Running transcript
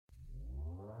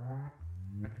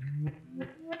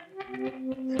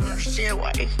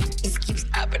why this keeps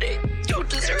happening. You don't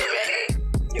deserve it.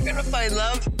 You're gonna find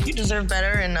love. You deserve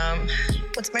better, and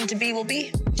what's meant to be will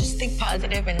be. Just think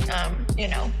positive, and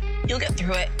you'll get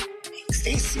through it.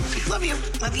 Stacey, love you.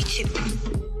 Love you too.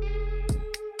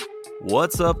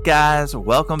 What's up, guys?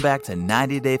 Welcome back to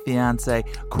 90 Day Fiancé,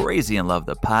 Crazy in Love,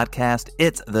 the podcast.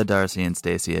 It's the Darcy and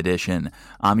Stacey edition.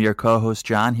 I'm your co-host,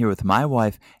 John, here with my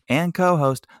wife and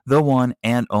co-host, the one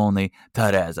and only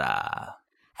Teresa.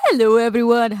 Hello,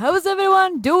 everyone. How's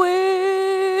everyone doing?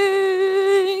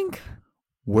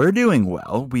 We're doing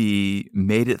well. We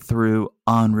made it through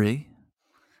Henri.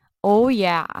 Oh,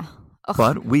 yeah.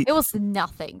 But it was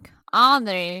nothing.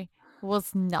 Henri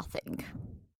was nothing.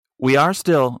 We are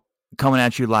still coming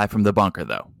at you live from the bunker,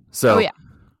 though. So, oh, yeah.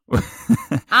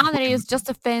 Henri is just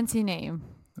a fancy name.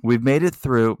 We've made it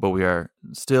through, but we are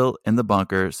still in the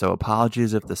bunker. So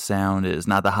apologies if the sound is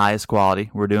not the highest quality.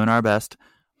 We're doing our best.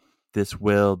 This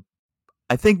will,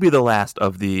 I think, be the last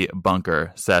of the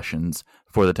bunker sessions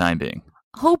for the time being.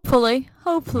 Hopefully.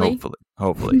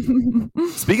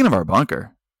 Speaking of our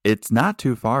bunker, it's not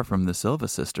too far from the Silva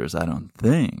sisters, I don't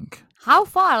think. How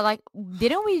far? Like,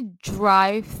 didn't we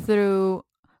drive through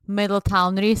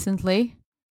Middletown recently?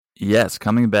 Yes,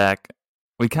 coming back.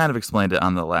 We kind of explained it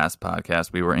on the last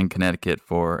podcast. We were in Connecticut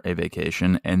for a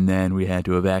vacation, and then we had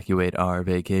to evacuate our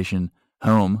vacation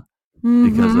home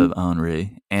because of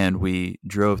Henri, and we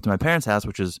drove to my parents' house,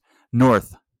 which is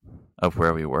north of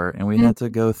where we were, and we had to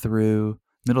go through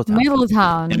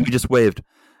Middletown. And we just waved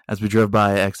as we drove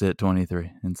by exit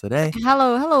 23 and said, hey.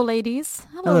 Hello, ladies.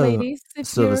 Hello, ladies.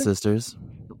 Silva sisters.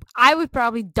 I would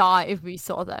probably die if we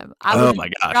saw them. Oh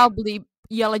my gosh. Probably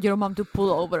yell at your mom to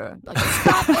pull over. Like,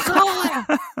 stop the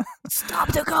car!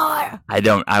 Stop the car!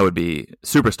 I would be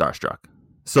super starstruck.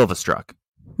 Silva struck.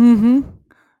 Mm-hmm.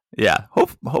 Yeah.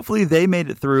 Hopefully they made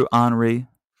it through Henri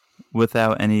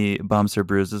without any bumps or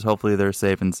bruises. Hopefully they're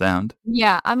safe and sound.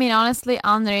 Yeah, I mean, honestly,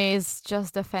 Henri is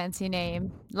just a fancy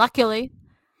name. Luckily,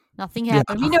 nothing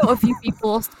happened. Yeah. We know a few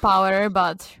people lost power,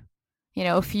 but,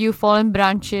 a few fallen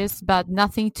branches, but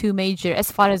nothing too major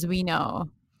as far as we know.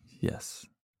 Yes.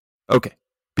 Okay.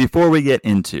 Before we get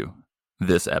into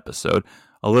this episode,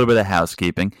 a little bit of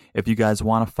housekeeping. If you guys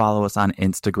want to follow us on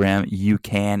Instagram, you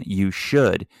can, you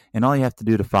should. And all you have to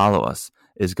do to follow us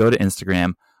is go to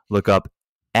Instagram, look up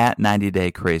at 90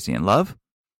 Day Crazy in Love,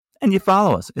 and you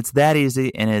follow us. It's that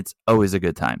easy, and it's always a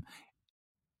good time.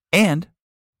 And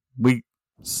we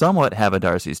somewhat have a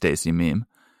Darcy Stacey meme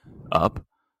up,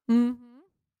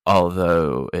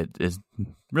 although it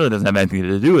really doesn't have anything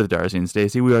to do with Darcy and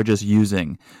Stacey. We are just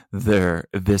using their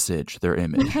visage, their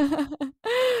image.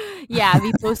 Yeah,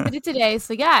 we posted it today.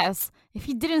 So guys, if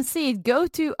you didn't see it, go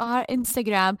to our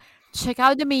Instagram, check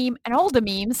out the meme and all the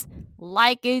memes,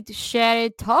 like it, share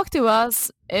it, talk to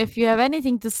us if you have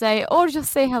anything to say, or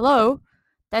just say hello.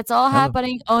 That's all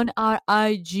happening on our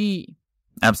IG.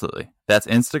 Absolutely. That's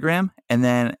Instagram. And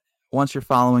then once you're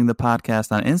following the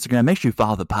podcast on Instagram, make sure you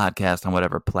follow the podcast on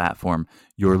whatever platform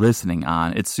you're listening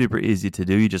on. It's super easy to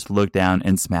do. You just look down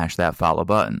and smash that follow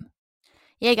button.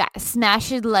 Yeah, guys,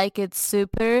 smash it like it's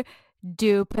super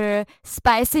duper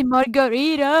spicy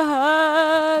margarita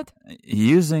hut.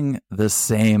 Using the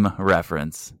same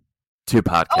reference to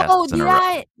podcasts in a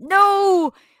row.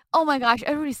 No! Oh my gosh,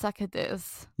 I really suck at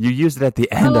this. You used it at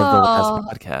the end of the last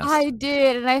podcast. I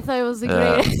did, and I thought it was a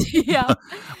great idea.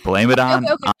 Blame it on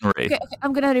Henri. Okay,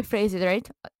 I'm going to rephrase it, right?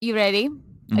 You ready?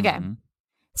 Okay.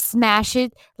 Smash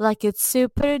it like it's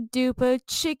super duper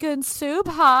chicken soup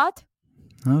hot.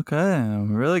 Okay,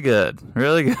 really good.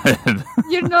 Really good.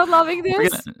 You're not loving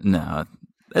this? No,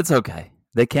 it's okay.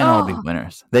 They can't all be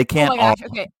winners. They can't all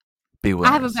be winners.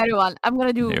 I have a better one. I'm going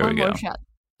to do one more shot.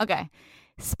 Okay.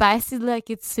 Spicy like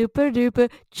it's super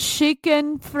duper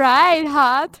chicken fried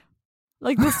hot.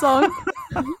 Like the song.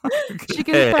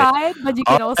 Chicken fried, but you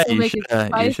can also make it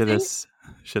spicy. You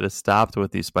should have stopped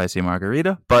with the spicy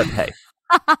margarita, but hey.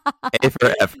 A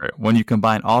for effort. When you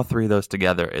combine all three of those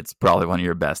together, it's probably one of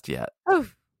your best yet.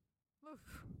 Oof.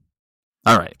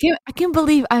 All right. I can't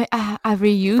believe I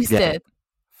reused it.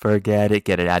 Forget it.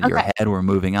 Get it out of your head. We're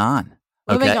moving on.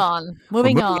 Moving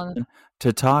on.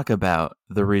 To talk about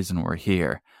the reason we're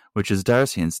here, which is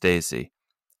Darcy and Stacey,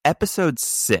 episode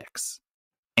 6.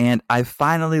 And I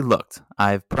finally looked.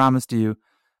 I've promised you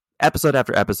episode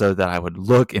after episode that I would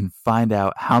look and find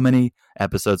out how many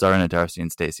episodes are in a Darcy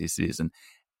and Stacey season.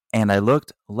 And I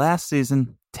looked last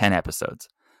season, 10 episodes.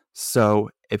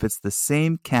 So if it's the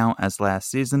same count as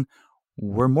last season,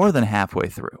 we're more than halfway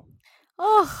through.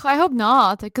 Oh, I hope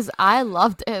not, because I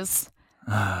love this.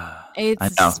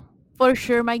 It's for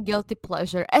sure my guilty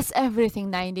pleasure, as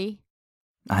everything 90.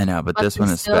 I know, but But this the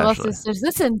one Silva especially. sisters,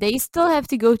 listen, they still have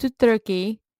to go to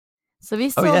Turkey. So we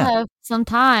still yeah. have some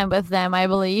time with them, I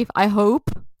believe. I hope.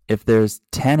 If there's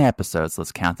 10 episodes,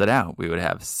 let's count it out. We would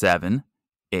have 7,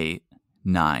 8,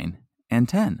 9, and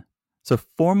 10. So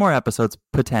 4 more episodes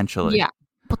potentially. Yeah,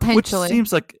 potentially. Which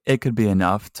seems like it could be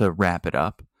enough to wrap it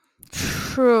up.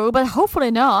 True, but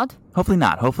hopefully not. Hopefully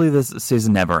not. Hopefully this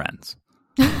season never ends.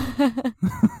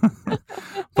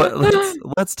 But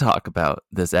let's talk about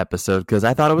this episode because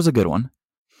I thought it was a good one.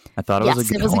 I thought it was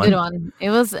a good one. Yes, it was a good one. It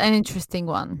was an interesting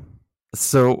one.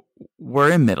 So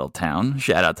we're in Middletown.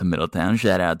 Shout out to Middletown.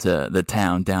 Shout out to the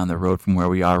town down the road from where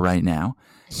we are right now.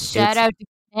 Shout out to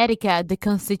Connecticut, the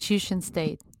Constitution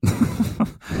State.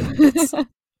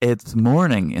 It's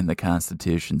morning in the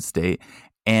Constitution State,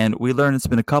 and we learned it's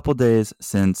been a couple days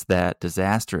since that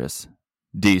disastrous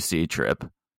DC trip.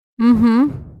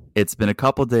 Mm-hmm. It's been a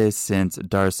couple days since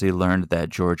Darcy learned that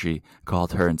Georgie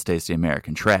called her and Stacey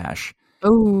American trash.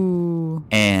 Ooh.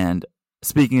 And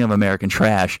speaking of American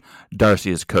trash,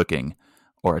 Darcy is cooking,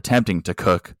 or attempting to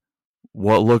cook,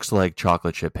 what looks like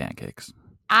chocolate chip pancakes.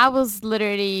 I was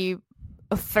literally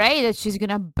afraid that she's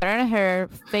gonna burn her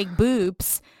fake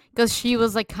boobs because she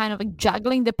was like kind of like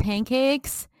juggling the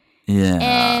pancakes. Yeah.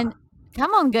 And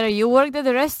come on, girl, you worked at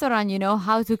the restaurant, you know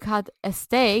how to cut a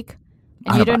steak,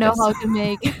 and you don't know how to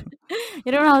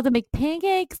make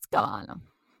pancakes. Come on.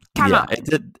 Come on.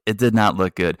 It did not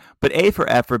look good. But A for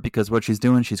effort, because what she's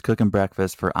doing, she's cooking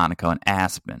breakfast for Aniko and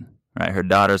Aspen. Right, her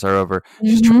daughters are over.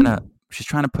 She's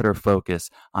trying to put her focus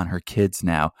on her kids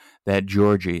now that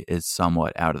Georgie is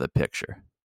somewhat out of the picture.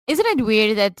 Isn't it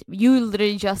weird that you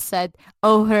literally just said,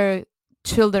 "Oh, her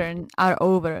children are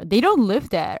over"? They don't live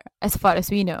there, as far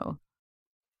as we know.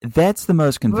 That's the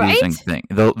most confusing thing.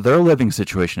 Their living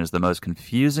situation is the most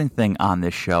confusing thing on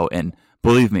this show, and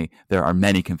believe me, there are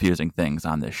many confusing things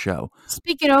on this show.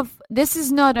 Speaking of, this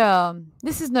is not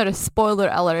a spoiler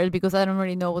alert because I don't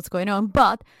really know what's going on,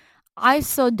 but I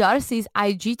saw Darcy's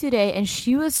IG today and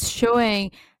she was showing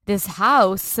this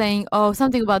house saying, "Oh,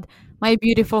 something about my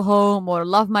beautiful home or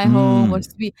love my home or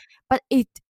sweet." But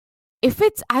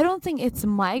I don't think it's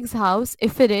Mike's house.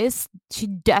 If it is, she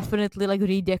definitely like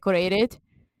redecorated.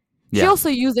 She also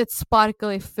used that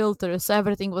sparkly filter, so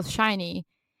everything was shiny.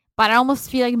 But I almost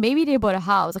feel like maybe they bought a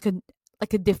house,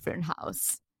 like a different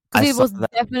house, because it was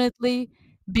definitely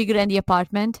bigger than the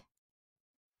apartment.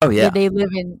 Oh yeah, that they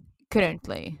live in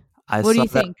currently. What do you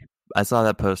think? I saw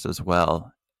that post as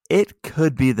well. It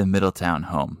could be the Middletown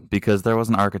home because there was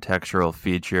an architectural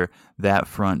feature. That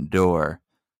front door,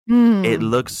 it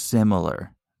looks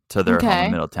similar to their home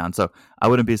in Middletown. So I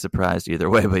wouldn't be surprised either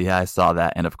way. But yeah, I saw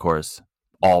that, and of course,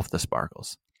 all of the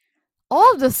sparkles.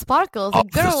 All of the sparkles,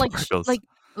 like girl, like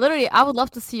literally, I would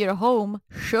love to see your home.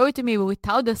 Show it to me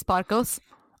without the sparkles.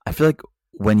 I feel like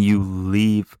when you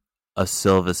leave a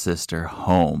Silva sister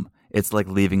home, it's like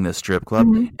leaving the strip club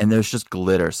and there's just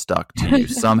glitter stuck to you.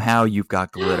 Somehow you've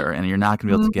got glitter and you're not going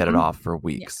to be able to get it off for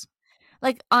weeks. Yeah.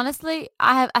 Like, honestly,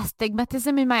 I have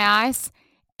astigmatism in my eyes,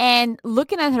 and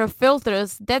looking at her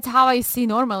filters, that's how I see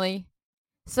normally.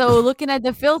 So looking at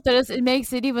the filters, it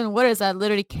makes it even worse. I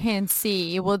literally can't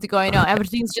see what's going on.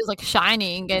 Everything's just like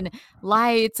shining and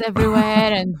lights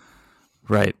everywhere. And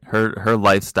right. Her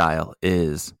lifestyle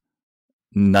is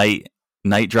night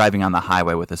driving on the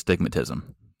highway with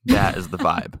astigmatism. That is the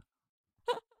vibe.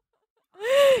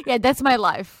 Yeah, that's my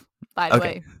life, by the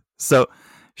way. So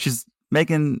she's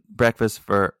making breakfast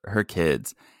for her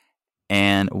kids,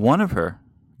 and one of her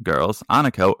girls,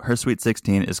 Aniko, her sweet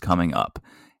 16 is coming up.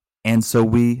 And so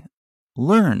we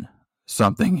learn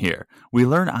something here. We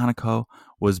learn Aniko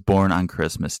was born on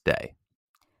Christmas Day.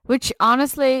 Which,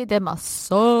 honestly, that must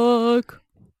suck.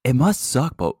 It must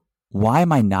suck, but why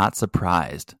am I not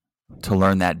surprised to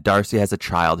learn that Darcy has a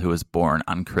child who was born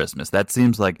on Christmas? That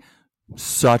seems like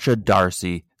such a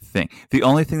Darcy thing. The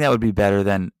only thing that would be better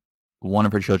than one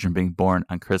of her children being born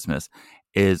on Christmas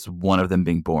is one of them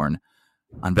being born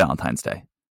on Valentine's Day.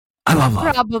 I love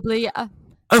love. Probably, yeah.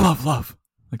 I love love.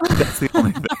 Like, that's the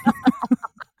only thing.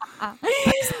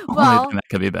 Only thing that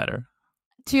could be better.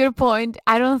 To your point,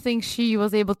 I don't think she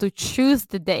was able to choose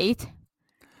the date.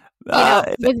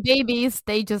 With babies,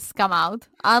 they just come out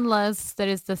unless there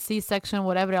is the C-section,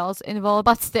 whatever else involved.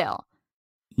 But still,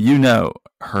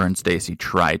 her and Stacey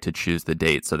tried to choose the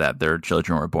date so that their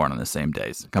children were born on the same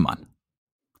days. Come on.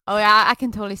 Oh yeah, I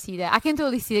can totally see that. I can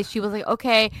totally see that she was like,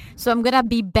 okay, so I'm gonna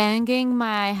be banging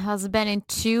my husband in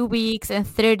 2 weeks and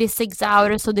 36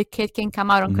 hours so the kid can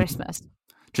come out on Christmas.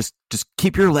 Just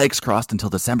keep your legs crossed until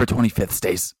December 25th,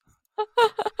 Stace.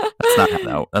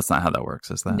 That's not how that works,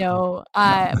 is that? No,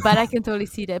 but I can totally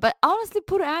see that. But honestly,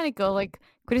 poor Aniko, like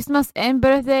Christmas and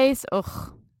birthdays,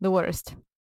 ugh. the worst.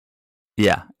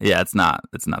 Yeah, it's not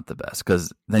the best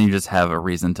because then you just have a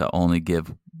reason to only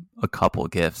give a couple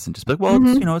gifts and just be like, well,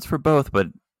 it's, it's for both, but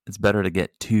it's better to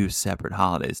get 2 separate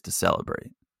holidays to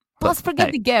celebrate. Plus,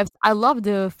 forget the gifts. I love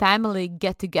the family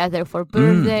get together for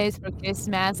birthdays, for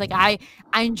Christmas. Like I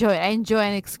enjoy it. I enjoy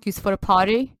an excuse for a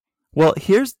party. Well,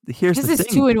 here's the thing. This is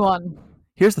 2 in 1.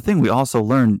 Here's the thing. We also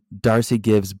learned Darcy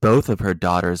gives both of her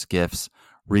daughters gifts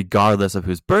regardless of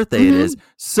whose birthday it is.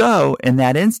 So in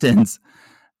that instance,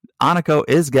 Aniko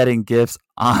is getting gifts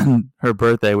on her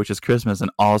birthday, which is Christmas,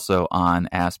 and also on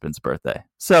Aspen's birthday.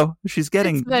 So she's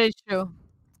getting It's very true.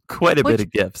 quite a bit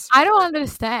of gifts. I don't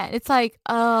understand. It's like,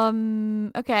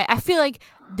 okay, I feel like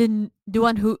the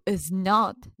one who is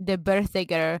not the birthday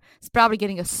girl is probably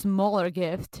getting a smaller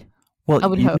gift. Well, I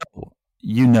would hope.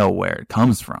 You know where it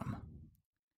comes from.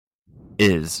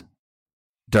 Is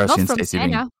Darcy and Stacey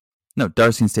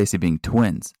Darcy and Stacey being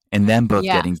twins, and them both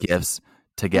getting gifts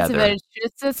together.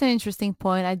 That's an interesting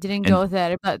point. I didn't go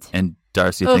there, but and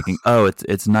Darcy thinking, oh,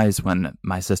 it's nice when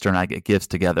my sister and I get gifts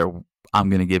together. I'm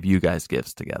going to give you guys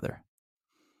gifts together.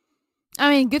 I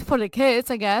mean, good for the kids,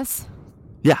 I guess.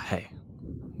 Yeah, hey.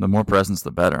 The more presents,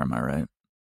 the better, am I right?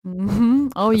 Mm-hmm.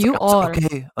 Oh, it's you are.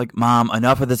 Okay, like, Mom,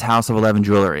 enough of this House of 11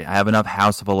 jewelry. I have enough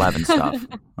House of 11 stuff.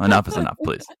 Enough is enough,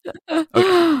 please.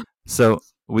 Okay. So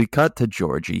we cut to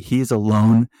Georgie. He's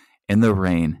alone in the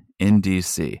rain in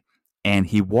D.C., and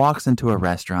he walks into a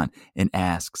restaurant and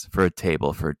asks for a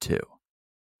table for 2.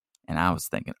 And I was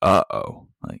thinking, uh-oh.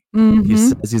 Like, he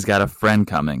says he's got a friend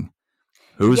coming.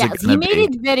 Who's it going to be? He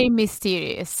made it very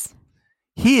mysterious.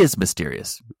 He is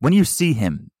mysterious. When you see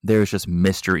him, there's just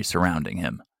mystery surrounding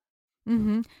him.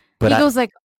 Mm-hmm. But he goes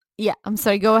like, yeah, I'm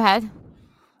sorry, go ahead.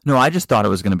 No, I just thought it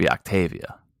was going to be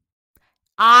Octavia.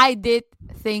 I did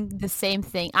think the same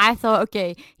thing. I thought,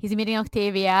 okay, he's meeting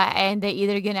Octavia and they're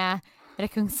either going to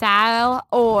reconcile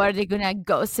or they're gonna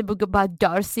gossip about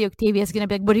Darcy. Octavia's gonna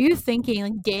be like, what are you thinking?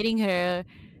 Like dating her,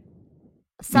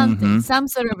 something, some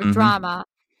sort of a drama,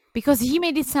 because he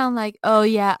made it sound like, oh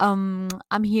yeah, I'm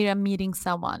here, I'm meeting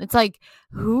someone. It's like,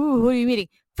 who are you meeting?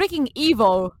 Freaking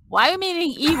Evo. Why are you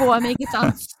meeting Evo? I make it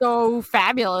sound so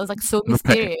fabulous, like so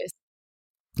mysterious.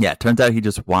 Right. Yeah, it turns out he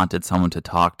just wanted someone to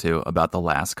talk to about the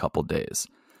last couple days,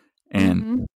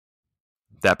 and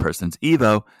that person's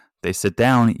Evo. They sit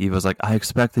down. Eva's like, I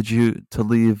expected you to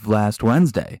leave last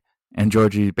Wednesday. And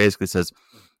Georgie basically says,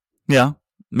 yeah,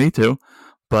 me too.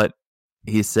 But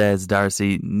he says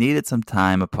Darcy needed some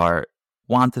time apart,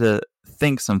 wanted to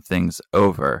think some things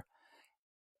over.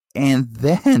 And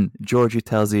then Georgie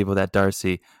tells Eva that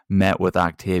Darcy met with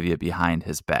Octavia behind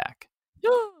his back.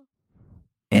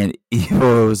 And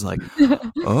Eva was like,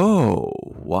 oh,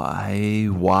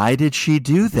 why did she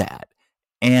do that?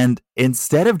 And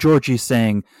instead of Georgie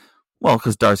saying, well,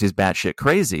 because Darcy's batshit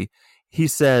crazy, he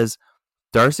says,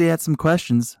 Darcy had some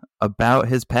questions about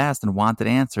his past and wanted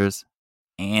answers.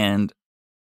 And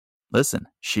listen,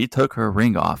 she took her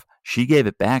ring off. She gave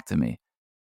it back to me.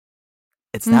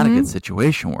 It's not a good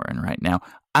situation we're in right now.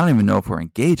 I don't even know if we're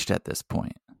engaged at this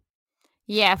point.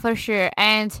 Yeah, for sure.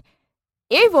 And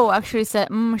Evo actually said,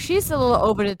 she's a little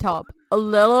over the top. A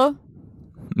little?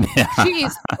 Yeah.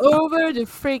 She's over the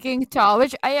freaking top,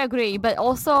 which I agree. But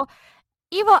also,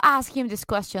 Evo asked him this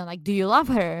question, like, do you love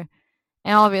her?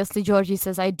 And obviously Georgie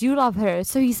says, I do love her.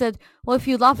 So he said, well, if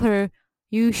you love her,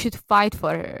 you should fight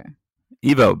for her.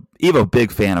 Evo,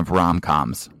 big fan of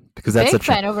rom-coms. Because that's big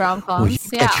fan of rom-coms. Well, you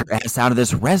get your ass out of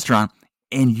this restaurant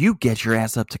and you get your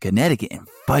ass up to Connecticut and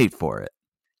fight for it.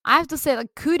 I have to say,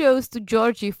 like, kudos to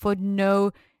Georgie for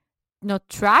not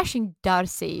trashing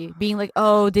Darcy, being like,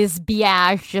 oh, this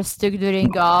biatch just took the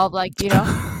ring off, like, you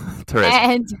know.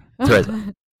 Teresa,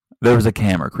 there was a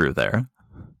camera crew there.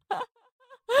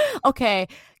 Okay,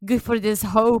 good for this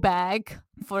hoe bag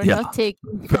for not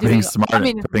taking. For being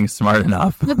smart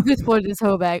enough. Not good for this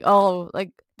hoe bag. Oh, like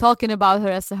talking about her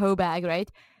as a hoe bag, right?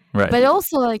 Right. But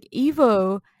also, like,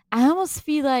 Evo, I almost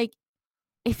feel like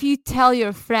if you tell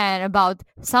your friend about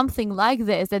something like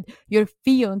this, that your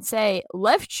fiance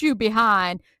left you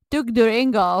behind, took the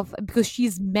ring off because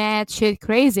she's mad shit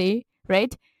crazy,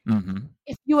 right? Mm-hmm.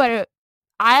 If you are,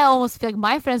 I almost feel like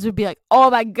my friends would be like,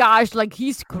 oh my gosh, like,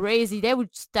 he's crazy. They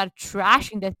would start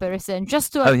trashing that person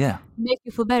just to make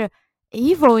you feel better.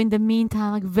 Evo, in the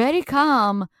meantime, like, very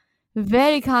calm,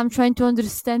 trying to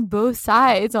understand both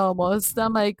sides almost.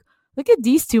 I'm like, look at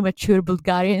these two mature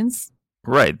Bulgarians.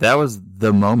 Right. That was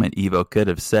the moment Evo could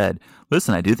have said,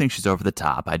 listen, I do think she's over the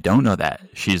top. I don't know that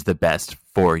she's the best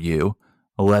for you.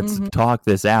 Let's talk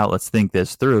this out. Let's think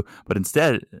this through. But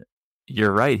instead,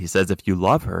 you're right. He says, if you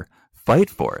love her,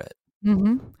 fight for it.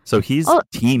 So he's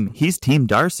team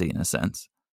Darcy in a sense.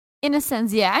 In a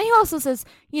sense, yeah. And he also says,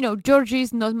 Georgie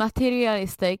is not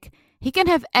materialistic. He can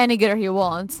have any girl he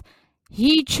wants.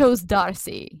 He chose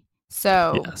Darcy.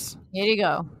 So, Yes. here you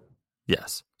go.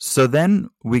 Yes. So then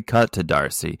we cut to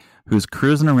Darcy, who's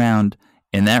cruising around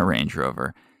in that Range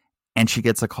Rover, and she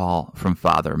gets a call from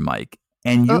Father Mike.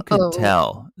 And you could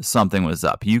tell something was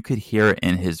up. You could hear it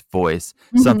in his voice.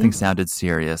 Something sounded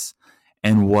serious.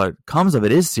 And what comes of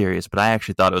it is serious, but I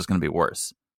actually thought it was going to be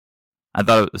worse. I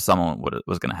thought it was someone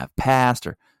was going to have passed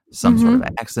or some sort of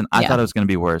accident. I thought it was going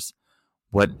to be worse.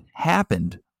 What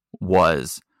happened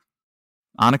was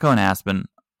Aniko and Aspen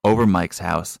over Mike's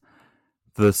house.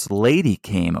 This lady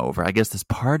came over. I guess this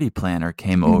party planner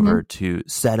came over to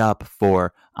set up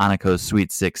for Aniko's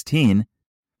Sweet 16.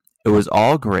 It was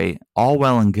all great, all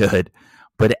well and good.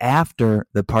 But after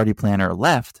the party planner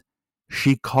left,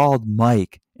 she called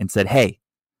Mike and said, "Hey,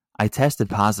 I tested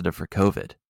positive for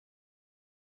COVID."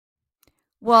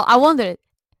 Well, I wondered,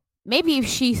 maybe if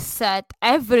she set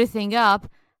everything up,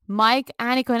 Mike,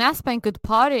 Aniko, and Aspen could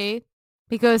party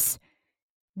because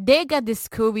they got this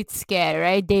COVID scare,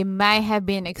 right? They might have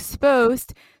been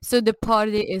exposed, so the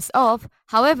party is off.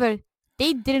 However,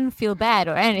 they didn't feel bad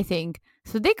or anything,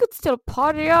 so they could still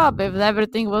party up if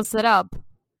everything was set up.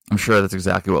 I'm sure that's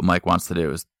exactly what Mike wants to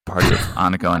do, is party with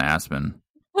Aniko and Aspen.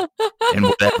 And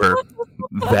whatever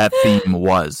that theme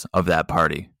was of that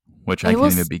party, which I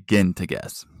can't even begin to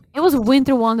guess. It was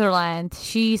Winter Wonderland.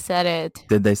 She said it.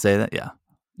 Did they say that? Yeah.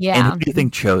 Yeah. And who do you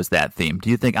think chose that theme? Do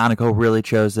you think Aniko really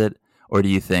chose it? Or do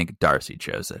you think Darcy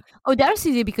chose it? Oh,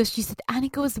 Darcy did, because she said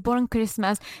Aniko was born on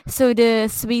Christmas, so the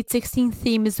Sweet 16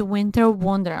 theme is Winter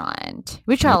Wonderland,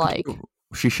 which I like.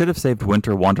 She should have saved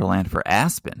Winter Wonderland for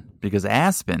Aspen, because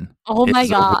Aspen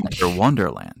is a Winter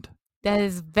Wonderland. That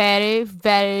is very,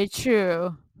 very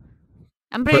true.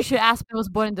 I'm pretty sure Aspen was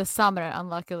born in the summer,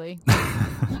 unluckily.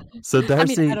 So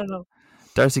Darcy, I don't know.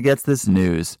 Darcy gets this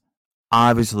news,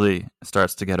 obviously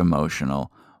starts to get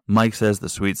emotional. Mike says the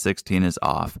Sweet 16 is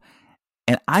off.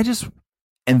 And I just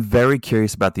am very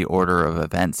curious about the order of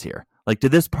events here. Like,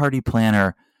 did this party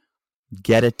planner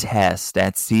get a test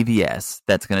at CVS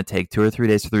that's going to take 2 or 3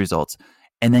 days for the results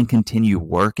and then continue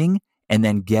working and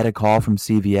then get a call from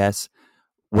CVS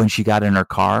when she got in her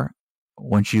car,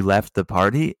 when she left the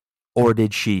party? Or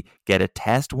did she get a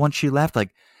test once she left?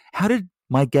 Like, how did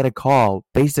Mike get a call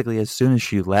basically as soon as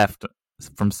she left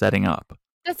from setting up?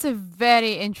 That's a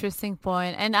very interesting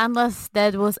point. And unless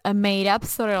that was a made-up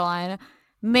storyline,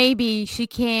 maybe she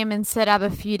came and set up a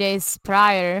few days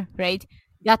prior, right?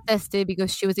 Got tested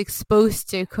because she was exposed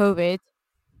to COVID,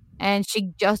 and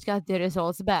she just got the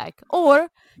results back. Or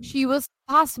she was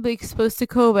possibly exposed to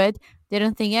COVID,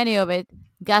 didn't think any of it,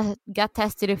 got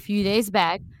tested a few days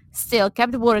back, still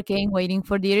kept working, waiting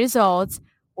for the results,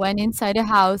 went inside the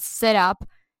house, set up,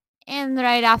 and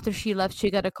right after she left,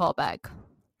 she got a call back.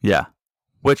 Yeah.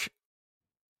 Which,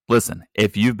 listen,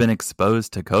 if you've been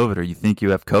exposed to COVID or you think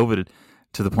you have COVID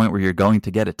to the point where you're going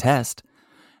to get a test,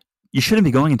 you shouldn't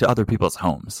be going into other people's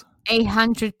homes.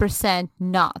 100%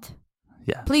 not.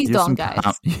 Yeah. Please don't, guys.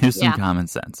 Use some common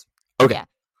sense. Okay. Yeah.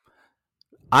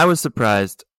 I was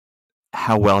surprised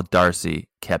how well Darcy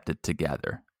kept it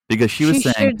together, because she was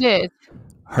saying sure did.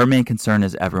 Her main concern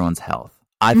is everyone's health.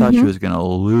 I thought she was going to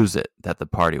lose it that the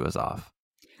party was off.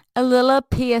 A little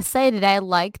PSA that I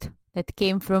liked that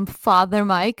came from Father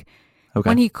Mike. Okay.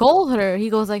 When he called her, he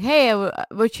goes like, "Hey,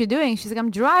 what you doing?" She's like,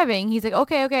 "I'm driving." He's like,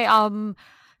 okay,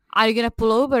 are you gonna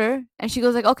pull over? And she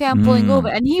goes like, "Okay, I'm pulling over."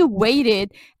 And he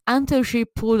waited until she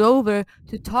pulled over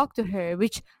to talk to her,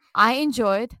 which I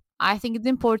enjoyed. I think it's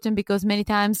important because many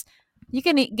times you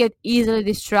can get easily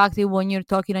distracted when you're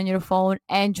talking on your phone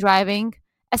and driving,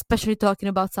 especially talking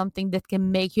about something that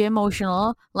can make you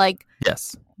emotional, like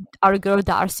our girl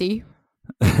Darcy.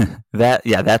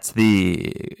 That's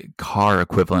the car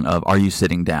equivalent of "Are you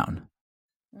sitting down?"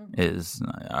 Is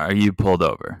 "Are you pulled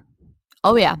over?"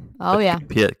 Oh yeah.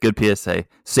 Good PSA.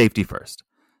 Safety first.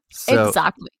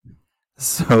 Exactly.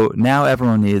 So now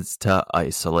everyone needs to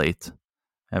isolate.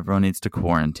 Everyone needs to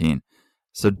quarantine.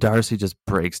 So Darcy just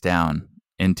breaks down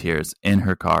in tears in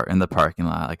her car in the parking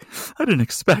lot. Like, I didn't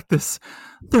expect this.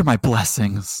 They're my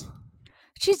blessings.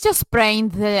 She's just praying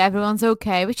that everyone's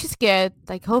okay, which is good.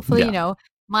 Like, hopefully,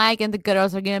 Mike and the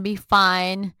girls are going to be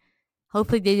fine.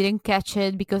 Hopefully they didn't catch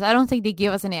it, because I don't think they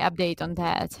gave us any update on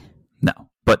that. No,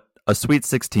 but a Sweet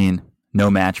 16, no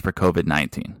match for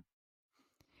COVID-19.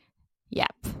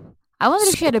 Yep. I wonder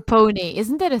if she had a pony.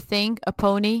 Isn't that a thing? A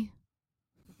pony?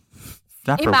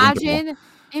 Imagine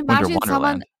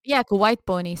someone, a white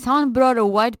pony. Someone brought a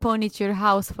white pony to your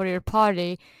house for your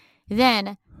party.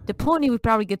 Then the pony would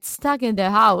probably get stuck in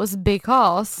the house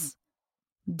because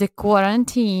the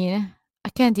quarantine I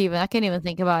can't even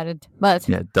think about it. But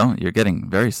Yeah, don't. You're getting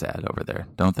very sad over there.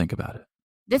 Don't think about it.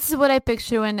 this is what I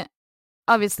picture when,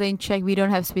 obviously in Czech we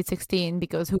don't have Sweet 16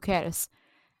 because who cares?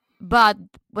 But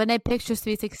when I picture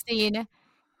Sweet 16,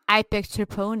 I picture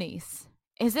ponies.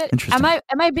 Is it? Interesting.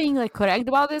 Am I being like correct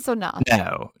about this or not?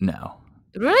 No.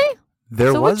 Really?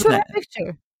 There So what was should I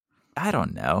picture? I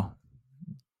don't know.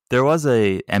 There was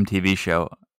a MTV show,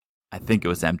 I think it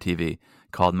was MTV,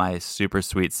 called My Super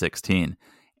Sweet 16,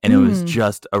 and it was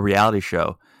just a reality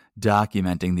show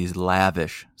documenting these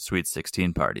lavish Sweet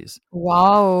 16 parties.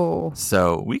 Wow.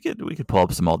 So we could pull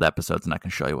up some old episodes and I can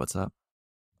show you what's up.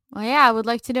 Well, yeah, I would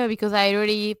like to know because I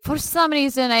already, for some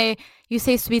reason, you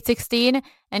say Sweet 16,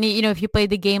 and if you play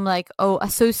the game like,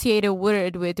 associate a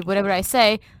word with whatever I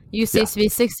say, you say Yeah.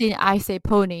 Sweet 16, I say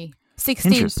pony.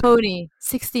 16 Interesting. pony,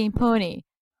 16 pony.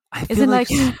 I feel Isn't like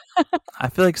like I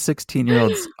feel like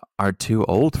 16-year-olds are too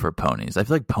old for ponies. I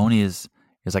feel like pony is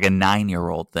like a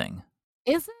 9-year-old thing.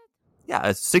 is it? Yeah,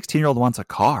 a 16-year-old wants a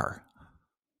car.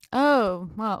 Oh,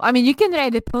 well, I mean, you can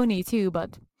ride a pony too,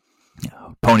 but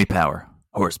Yeah, pony power,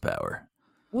 horsepower.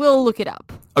 we'll look it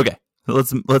up. Okay, so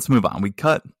let's move on. We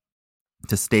cut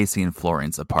to Stacy and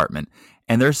Florian's apartment,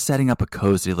 and they're setting up a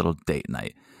cozy little date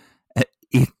night.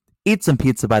 Eat some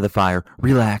pizza by the fire,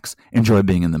 relax, enjoy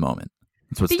being in the moment.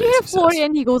 That's what Did Stacy you hear says.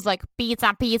 Florian? He goes like,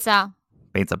 pizza, pizza.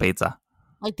 Pizza.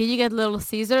 Like, did you get Little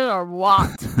Caesar or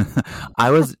what? I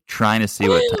was trying to see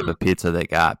what type of pizza they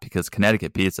got because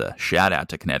Connecticut Pizza, shout out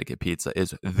to Connecticut Pizza,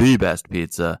 is the best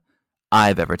pizza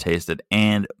I've ever tasted.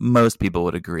 And most people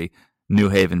would agree New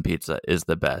Haven Pizza is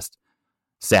the best.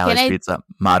 Sally's Pizza,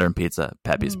 Modern Pizza,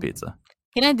 Pepe's Pizza.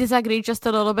 Can I disagree just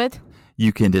a little bit?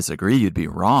 You can disagree, you'd be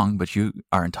wrong, but you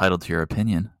are entitled to your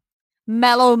opinion.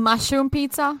 Mellow mushroom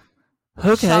pizza.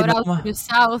 Okay. Shout out to the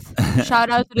South. Shout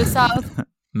out to the South.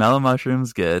 Mellow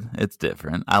mushroom's good. It's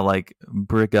different. I like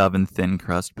brick oven thin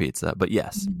crust pizza, but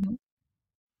yes. Mhm.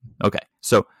 Okay,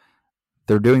 so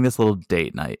they're doing this little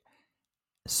date night,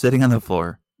 sitting on the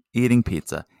floor, eating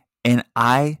pizza, and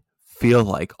I feel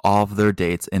like all of their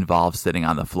dates involve sitting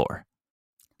on the floor.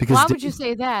 Because Why would you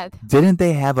say that? didn't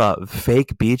they have a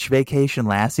fake beach vacation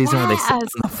last season where they sat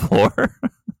on the floor?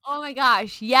 Oh my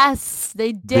gosh, yes,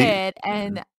 they did,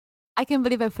 and I can't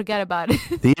believe I forgot about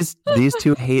it. These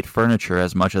two hate furniture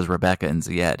as much as Rebecca and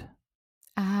Zied.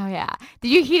 Oh yeah. Did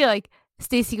you hear like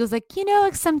Stacy goes like,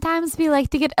 like sometimes we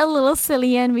like to get a little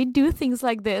silly and we do things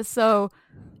like this. So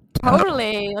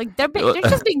totally, like they're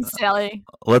just being silly.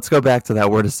 Let's go back to that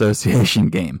word association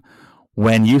game.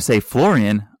 When you say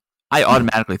Florian, I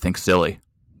automatically think silly.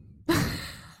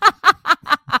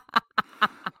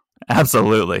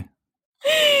 Absolutely.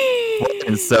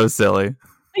 Florian's so silly.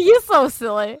 He's so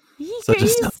silly. He's Such a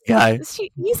silly guy.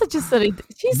 He's such a silly.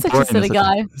 She's such Florian a silly is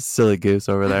guy. Silly goose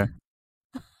over there.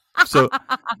 So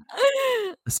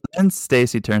then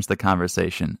Stacy turns the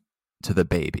conversation to the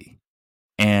baby.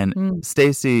 And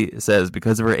Stacy says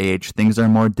because of her age, things are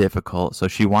more difficult, so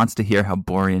she wants to hear how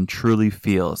Borean truly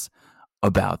feels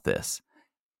about this.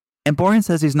 And Borean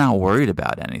says he's not worried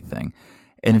about anything.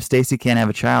 And if Stacy can't have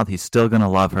a child, he's still going to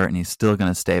love her and he's still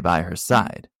going to stay by her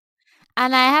side.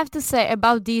 And I have to say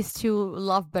about these two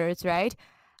lovebirds, right?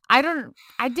 I didn't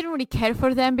really care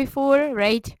for them before,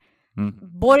 right?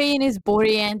 Borean is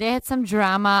Borean. They had some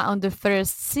drama on the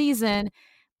first season,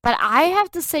 but I have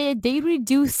to say they really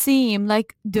do seem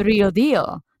like the real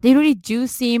deal. They really do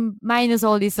seem, minus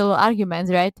all these little arguments,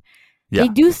 right? Yeah. They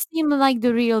do seem like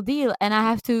the real deal, and I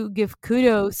have to give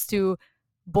kudos to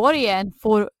Borean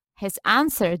for his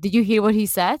answer. Did you hear what he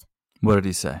said? What did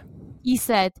he say? He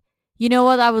said, you know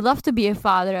what, I would love to be a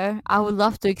father. I would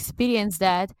love to experience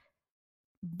that.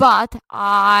 But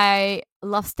I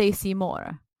love Stacy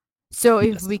more. So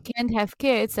if we can't have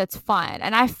kids, that's fine.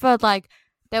 And I felt like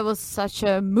that was such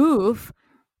a move,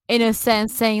 in a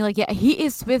sense, saying like, yeah, he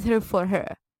is with her for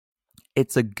her.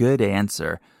 It's a good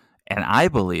answer, and I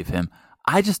believe him.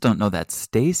 I just don't know that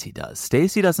Stacy does.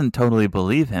 Stacy doesn't totally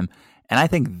believe him, and I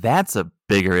think that's a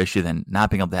bigger issue than not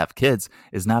being able to have kids,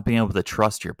 is not being able to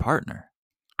trust your partner.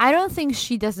 I don't think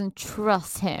she doesn't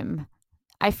trust him.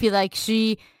 I feel like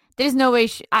there's no way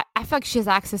I feel like she has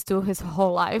access to his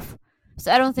whole life.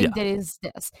 So I don't think that is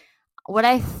this. What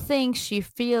I think she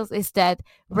feels is that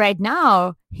right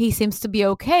now he seems to be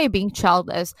okay being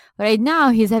childless. Right now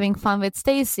he's having fun with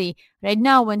Stacy. Right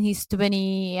now when he's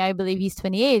 20, I believe he's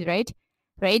 28, right?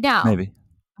 Right now. Maybe.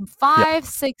 5,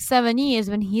 6, 7 years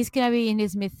when he's going to be in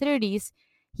his mid-30s,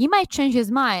 he might change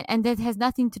his mind. And that has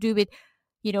nothing to do with,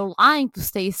 lying to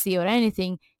Stacy or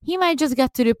anything. He might just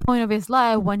get to the point of his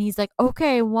life when he's like,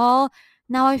 okay, well,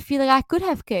 now I feel like I could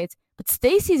have kids. But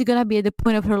Stacy's going to be at the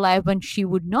point of her life when she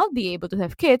would not be able to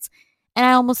have kids. And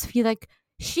I almost feel like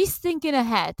she's thinking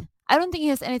ahead. I don't think it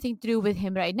has anything to do with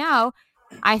him right now.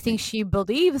 I think she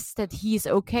believes that he's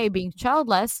okay being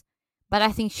childless, but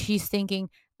I think she's thinking,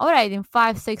 all right, in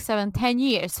 5, 6, 7, 10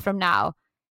 years from now,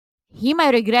 he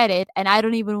might regret it, and I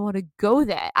don't even want to go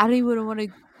there. I don't even want to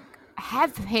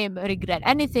have him regret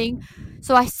anything.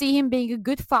 So I see him being a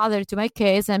good father to my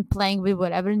kids and playing with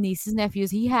whatever nieces,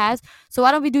 nephews he has. So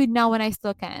why don't we do it now when I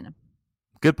still can?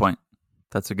 Good point.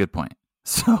 That's a good point.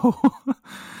 So,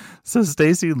 so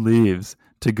Stacy leaves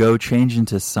to go change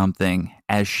into something,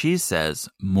 as she says,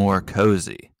 more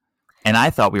cozy. And I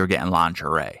thought we were getting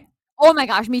lingerie. Oh my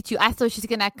gosh, me too. I thought she's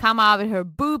gonna come out with her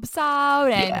boobs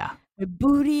out and Yeah. her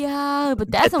booty out,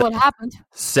 but that's not what happened.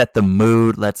 Set the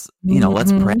mood. Let's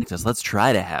practice. Let's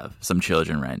try to have some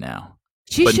children right now.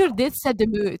 She But- sure did set the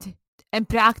mood and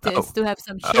practice to have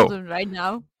some children right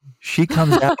now. She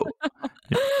comes out.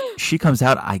 She comes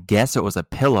out. I guess it was a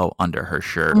pillow under her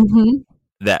shirt,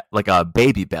 that like a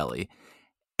baby belly,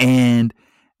 and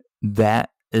that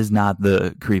is not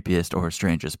the creepiest or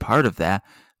strangest part of that.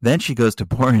 Then she goes to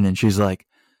porn and she's like,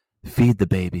 "Feed the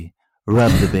baby,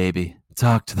 rub the baby,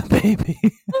 talk to the baby."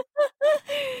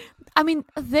 I mean,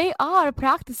 they are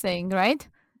practicing, right?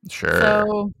 Sure.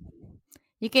 So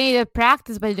you can either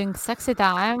practice by doing sexy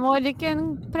time, or you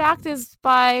can practice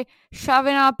by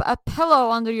shoving up a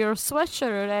pillow under your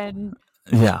sweatshirt. And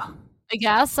Yeah. I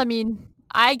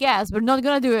guess we're not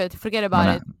gonna do it. Forget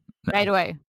about it right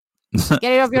away.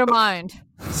 Get it off your mind.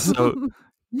 So,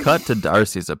 cut to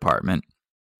Darcy's apartment.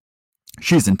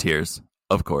 She's in tears,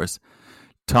 of course,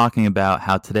 talking about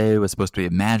how today was supposed to be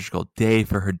a magical day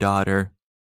for her daughter.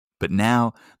 But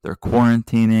now they're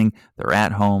quarantining, they're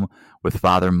at home with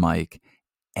Father Mike,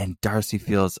 and Darcy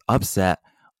feels upset,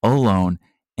 alone,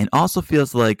 and also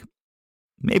feels like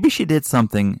maybe she did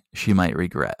something she might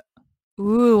regret.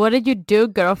 Ooh, what did you do,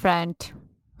 girlfriend?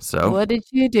 So, What did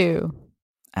you do?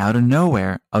 out of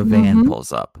nowhere, a van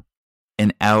pulls up,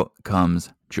 and out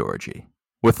comes Georgie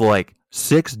with like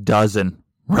 6 dozen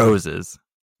roses.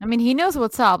 I mean, he knows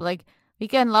what's up. Like, we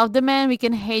can love the man, we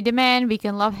can hate the man, we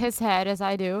can love his head as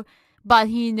I do, but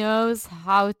he knows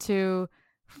how to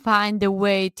find the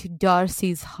way to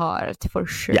Darcy's heart for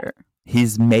sure. Yeah.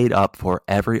 He's made up for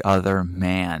every other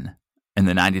man in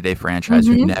the 90 Day franchise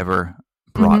who never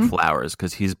brought flowers,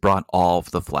 because he's brought all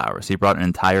of the flowers. He brought an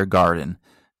entire garden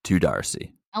to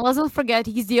Darcy. And let's not forget,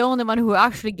 he's the only one who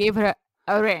actually gave her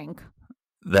a ring.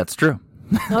 That's true.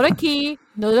 Not a key,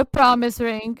 not a promise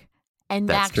ring, an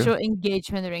That's actual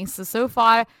engagement ring. So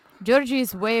far, Georgie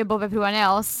is way above everyone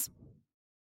else.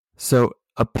 So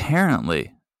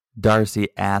apparently, Darcy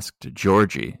asked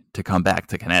Georgie to come back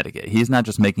to Connecticut. He's not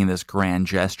just making this grand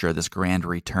gesture, this grand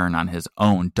return on his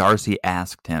own. Darcy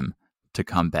asked him to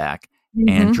come back,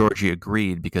 and Georgie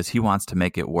agreed because he wants to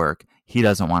make it work. He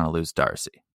doesn't want to lose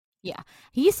Darcy. Yeah.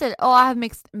 He said, oh, I have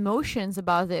mixed emotions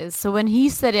about this. So when he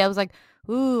said it, I was like,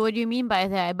 ooh, what do you mean by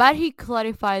that? But he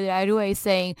clarified it right away,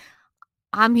 saying,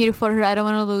 I'm here for her. I don't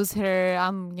want to lose her.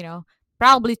 I'm,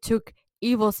 probably took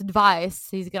Evil's advice.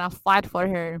 He's going to fight for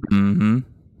her. Mm-hmm.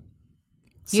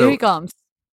 Here he comes.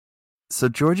 So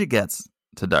Georgie gets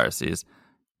to Darcy's,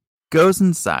 goes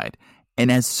inside,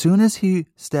 and as soon as he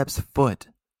steps foot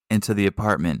into the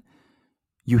apartment,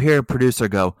 you hear a producer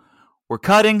go, we're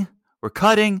cutting,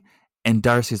 and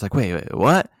Darcy's like, wait,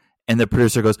 what? And the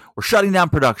producer goes, we're shutting down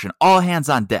production, all hands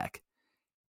on deck.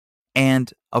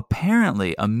 And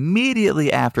apparently,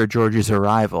 immediately after Georgie's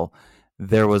arrival,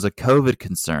 there was a COVID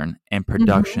concern and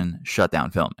production shut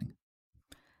down filming.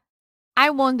 I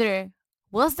wonder,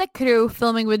 was the crew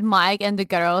filming with Mike and the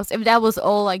girls? If that was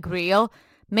all like real,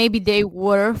 maybe they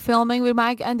were filming with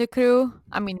Mike and the crew.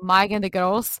 I mean, Mike and the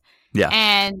girls. Yeah.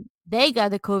 And they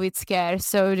got the COVID scare,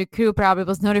 so the crew probably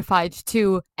was notified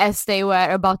too, as they were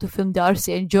about to film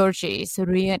Darcy and Georgie's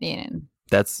reunion.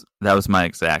 That was my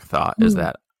exact thought, is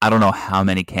that I don't know how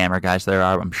many camera guys there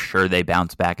are. I'm sure they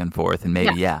bounce back and forth, and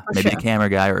maybe the camera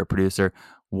guy or a producer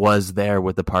was there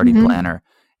with the party planner,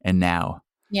 and now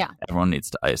everyone needs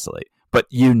to isolate. But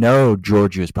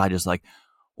Georgie was probably just like,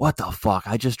 what the fuck?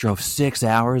 I just drove 6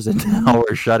 hours and now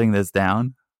we're shutting this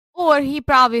down? Or he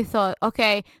probably thought,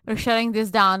 okay, we're shutting this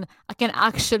down. I can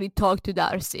actually talk to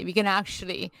Darcy. We can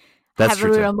actually have a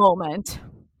real moment.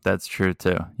 That's true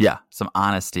too. Yeah, some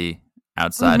honesty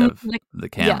outside of the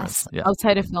cameras. Yes,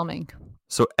 outside of filming.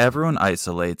 So everyone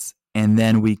isolates, and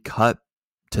then we cut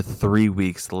to 3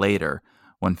 weeks later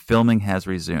when filming has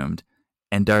resumed,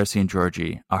 and Darcy and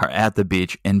Georgie are at the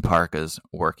beach in parkas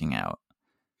working out.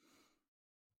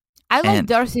 I like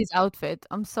Darcy's outfit.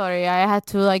 I'm sorry, I had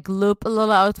to loop a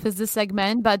little outfits this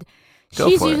segment, but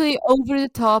she's usually over the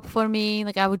top for me.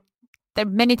 Like, I would There are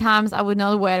many times I would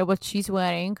not wear what she's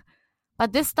wearing.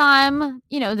 But this time,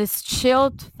 this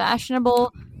chilled,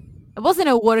 fashionable, it wasn't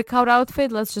a workout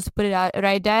outfit, let's just put it out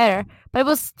right there. But it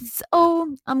was this,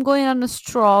 I'm going on a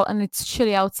stroll and it's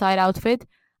chilly outside outfit.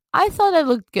 I thought it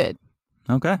looked good.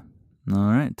 Okay.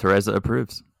 All right. Teresa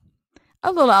approves.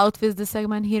 A little outfits this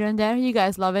segment here and there. You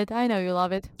guys love it. I know you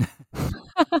love it.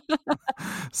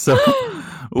 So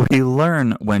we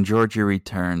learn when Georgie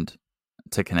returned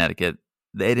to Connecticut,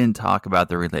 they didn't talk about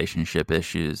the relationship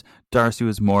issues. Darcy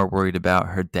was more worried about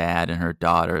her dad and her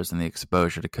daughters and the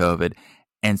exposure to COVID.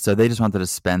 And so they just wanted to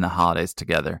spend the holidays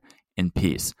together in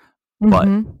peace. But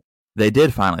they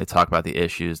did finally talk about the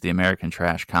issues, the American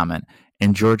trash comment.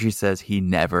 And Georgie says he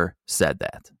never said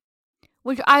that.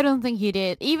 Which I don't think he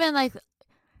did. Even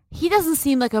he doesn't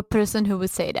seem like a person who would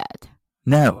say that.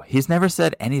 No, he's never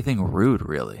said anything rude,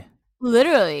 really.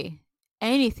 Literally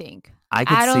anything. I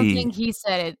don't think he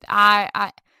said it.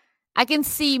 I can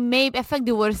see maybe, I think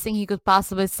the worst thing he could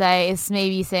possibly say is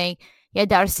maybe saying, yeah,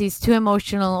 Darcy's too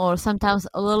emotional or sometimes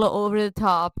a little over the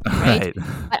top, right?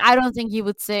 But I don't think he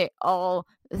would say, oh,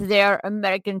 they're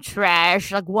American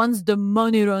trash. Like, once the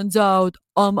money runs out,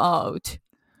 I'm out.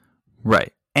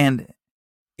 Right. And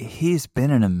he's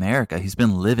been in America. He's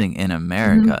been living in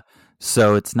America.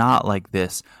 So it's not like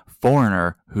this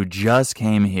foreigner who just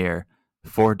came here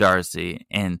for Darcy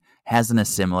and hasn't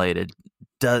assimilated,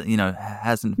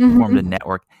 hasn't formed a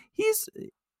network.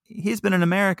 He's been in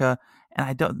America, and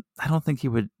I don't think he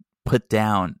would put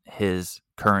down his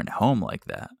current home like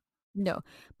that. No.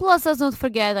 Plus, let's not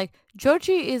forget,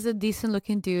 Georgie is a decent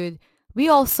looking dude. We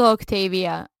all saw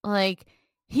Octavia.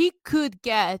 He could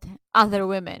get other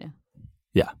women.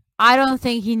 Yeah. I don't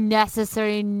think he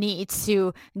necessarily needs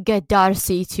to get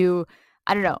Darcy to,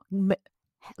 I don't know,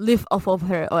 live off of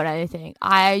her or anything.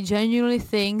 I genuinely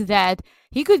think that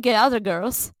he could get other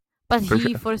girls, but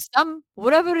for some,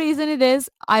 whatever reason it is,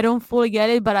 I don't fully get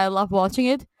it, but I love watching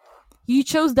it. He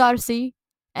chose Darcy,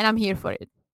 and I'm here for it.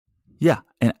 Yeah,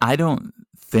 and I don't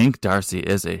think Darcy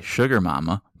is a sugar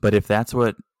mama, but if that's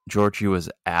what Georgie was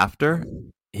after,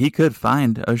 he could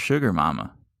find a sugar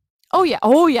mama. Oh,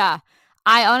 yeah.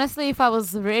 I honestly, if I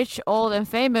was rich, old, and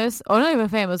famous, or not even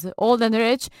famous, old and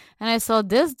rich, and I saw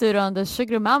this dude on the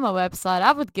Sugar Mama website,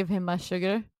 I would give him my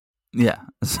sugar. Yeah.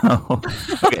 So,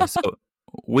 okay. So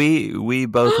we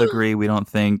both agree. We don't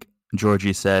think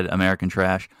Georgie said American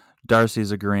trash.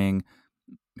 Darcy's agreeing.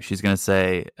 She's going to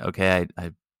say, okay,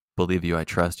 I believe you. I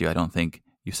trust you. I don't think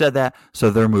you said that. So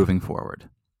they're moving forward.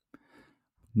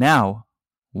 Now,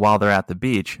 while they're at the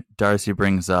beach, Darcy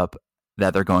brings up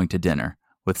that they're going to dinner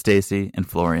with Stacy and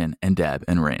Florian and Deb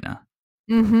and Raina.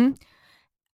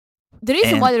 The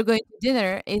reason why they're going to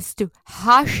dinner is to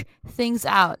hash things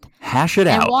out. Hash it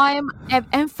out. And why I'm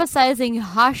emphasizing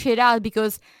hash it out,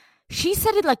 because she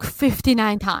said it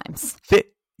 59 times.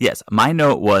 Yes, my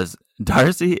note was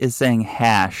Darcy is saying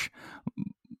hash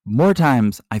more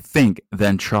times, I think,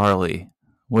 than Charlie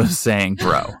was saying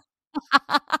bro.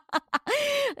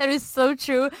 That is so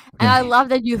true. And I love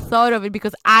that you thought of it,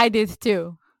 because I did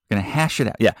too. Gonna hash it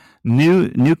out. Yeah.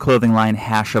 New clothing line,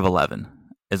 Hash of 11,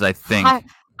 is I think. I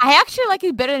actually like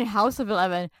it better than House of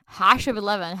 11. Hash of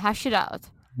 11. Hash it out.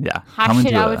 Yeah. Hash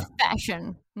it out with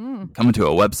fashion. Coming to a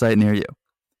website near you.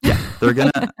 Yeah. They're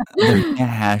gonna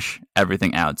hash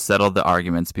everything out, settle the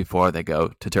arguments before they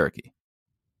go to Turkey.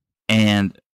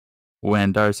 And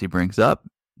when Darcy brings up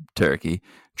Turkey,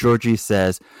 Georgie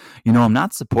says, I'm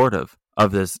not supportive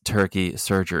of this Turkey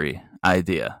surgery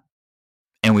idea.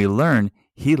 And we learn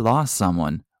he lost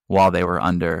someone while they were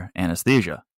under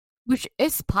anesthesia. Which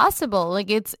is possible.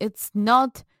 It's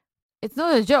not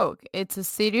a joke. It's a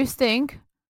serious thing.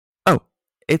 Oh,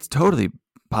 it's totally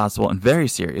possible and very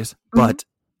serious. But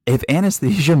if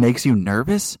anesthesia makes you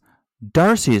nervous,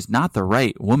 Darcy is not the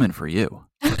right woman for you.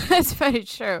 That's very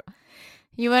true.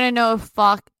 You want to know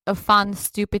a fun,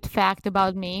 stupid fact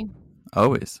about me?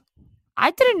 Always. I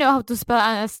didn't know how to spell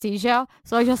anesthesia,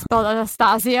 so I just spelled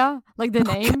Anastasia, like the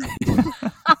name.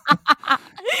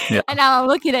 Yeah. And now I'm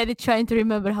looking at it trying to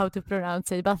remember how to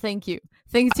pronounce it, but thank you.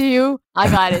 Thanks to you, I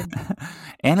got it.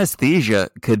 Anesthesia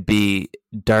could be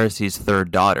Darcy's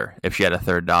third daughter, if she had a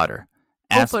third daughter.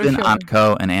 Aspen, sure.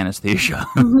 Antco, and Anesthesia.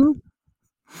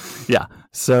 Yeah.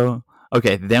 So,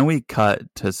 okay, then we cut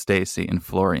to Stacy and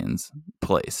Florian's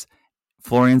place.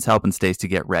 Florian's helping Stacy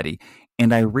get ready.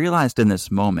 And I realized in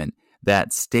this moment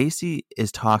that Stacy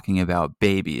is talking about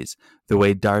babies the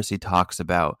way Darcy talks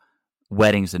about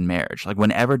weddings and marriage. Like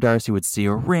whenever Darcy would see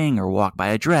a ring or walk by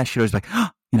a dress, she'd always be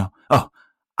like, oh,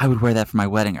 I would wear that for my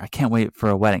wedding, or I can't wait for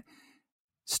a wedding.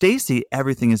 Stacy,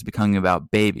 everything is becoming about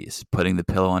babies, putting the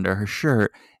pillow under her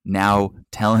shirt, now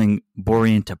telling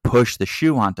Borean to push the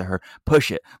shoe onto her,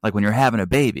 push it, like when you're having a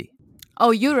baby.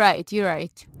 Oh, you're right.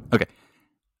 Okay.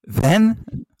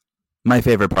 Then, my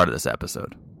favorite part of this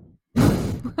episode.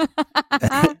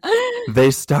 They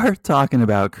start talking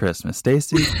about Christmas.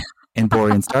 Stacy and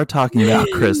Borean start talking about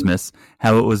Christmas,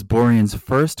 how it was Borean's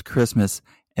first Christmas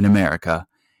in America.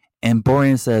 And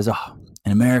Borean says, oh,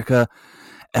 in America,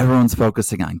 everyone's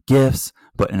focusing on gifts,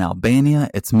 but in Albania,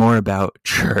 it's more about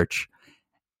church.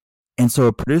 And so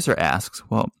a producer asks,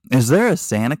 well, is there a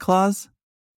Santa Claus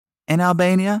in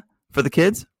Albania for the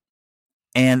kids?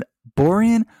 And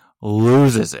Borean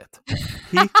loses it.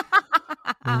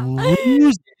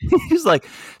 He's like,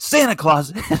 Santa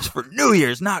Claus is for New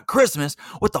Year's, not Christmas.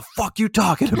 What the fuck you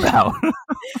talking about?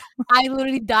 I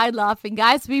literally died laughing.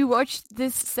 Guys, we watched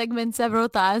this segment several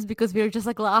times because we were just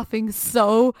like laughing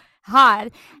so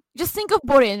hard. Just think of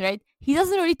Borean, right? He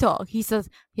doesn't really talk. He says,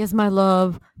 yes, my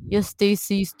love. Yes,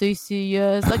 Stacy,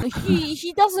 yes. Like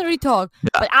he doesn't really talk.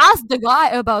 Yeah. But ask the guy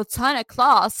about Santa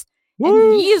Claus,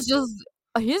 and he's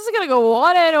gonna go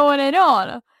on and on and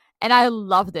on. And I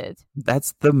loved it.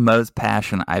 That's the most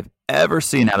passion I've ever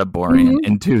seen out of Borean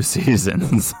in 2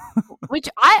 seasons. Which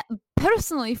I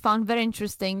personally found very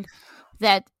interesting,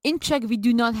 that in Czech we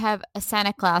do not have a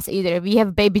Santa Claus either. We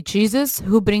have baby Jesus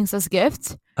who brings us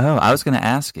gifts. Oh, I was going to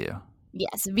ask you.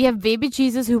 Yes, we have baby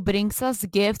Jesus who brings us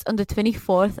gifts on the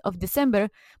 24th of December.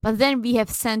 But then we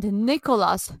have Saint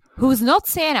Nicholas, who's not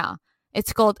Santa.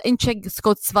 In Czech, it's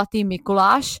called Svatý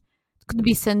Mikuláš. Could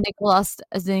be St. Nicholas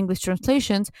as the English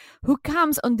translations, who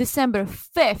comes on December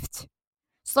 5th.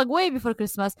 It's like way before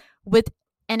Christmas, with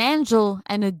an angel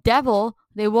and a devil.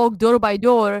 They walk door by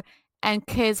door, and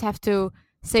kids have to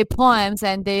say poems,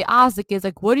 and they ask the kids,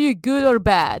 like, what are you, good or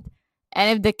bad?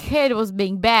 And if the kid was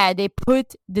being bad,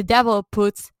 the devil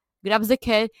grabs the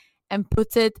kid and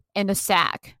puts it in a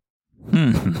sack.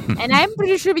 And I'm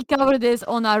pretty sure we covered this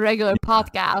on our regular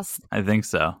podcast. I think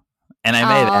so. And I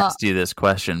may have asked you this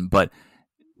question, but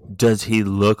does he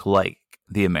look like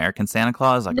the American Santa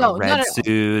Claus? Like a red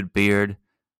suit, beard?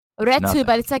 Red suit,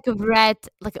 but it's like a red,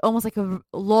 like almost like a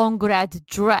long red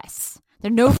dress.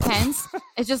 There are no pants.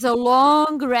 It's just a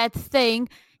long red thing.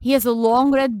 He has a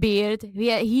long red beard.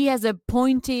 He has a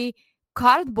pointy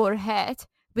cardboard hat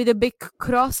with a big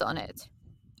cross on it.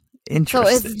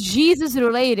 Interesting. So it's Jesus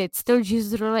related, still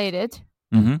Jesus related,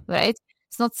 right?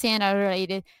 It's not Santa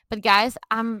related. But guys,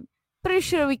 I'm pretty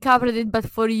sure we covered it, but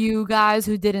for you guys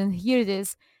who didn't hear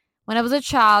this, when I was a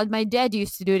child, my dad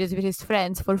used to do this with his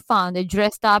friends for fun. They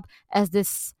dressed up as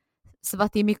this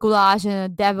Svatý Mikuláš and a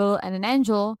devil and an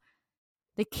angel.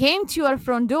 They came to our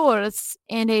front doors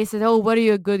and they said, oh, what are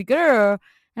you, a good girl?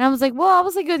 And I was like, well, I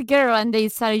was a good girl. And they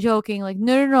started joking, like,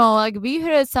 no, like, we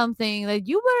heard something, like,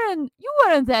 you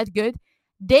weren't that good.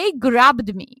 They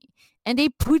grabbed me and they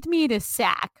put me in a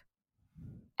sack.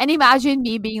 And imagine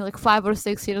me being like 5 or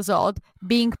 6 years old,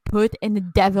 being put in the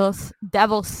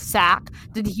devil's sack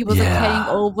that he was carrying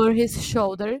over his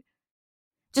shoulder.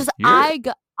 I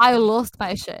lost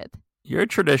my shit. Your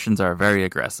traditions are very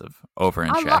aggressive over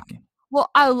in Czech.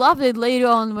 I loved it later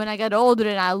on when I got older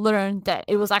and I learned that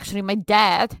it was actually my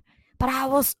dad. But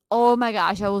oh my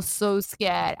gosh, I was so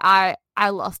scared. I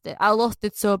lost it. I lost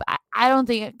it so bad. I don't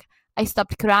think I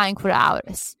stopped crying for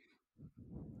hours.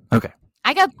 Okay.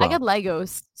 I got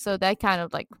Legos, so that kind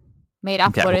of like made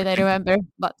up for it, I remember.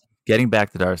 But getting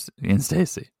back to Darcy and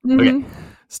Stacy. Okay.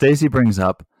 Stacy brings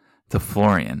up to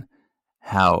Florian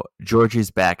how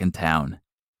Georgie's back in town,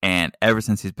 and ever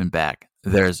since he's been back,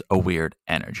 there's a weird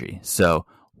energy. So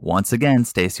once again,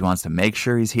 Stacy wants to make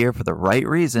sure he's here for the right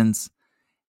reasons,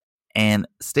 and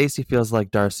Stacy feels like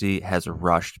Darcy has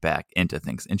rushed back into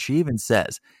things. And she even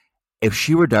says, if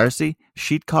she were Darcy,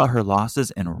 she'd call her losses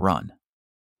and run.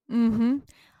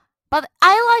 But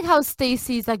I like how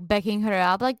Stacy's like backing her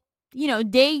up. Like, you know,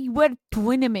 they were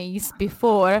twinnemies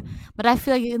before, but I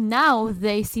feel like now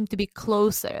they seem to be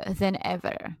closer than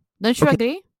ever. Don't you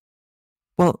agree?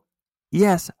 Well,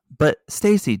 yes, but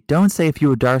Stacy, don't say if you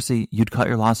were Darcy, you'd cut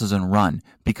your losses and run,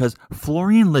 because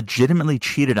Florian legitimately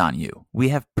cheated on you. We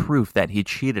have proof that he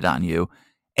cheated on you,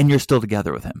 and you're still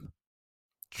together with him.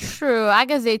 True. I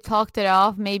guess they talked it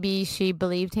off. Maybe she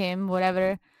believed him,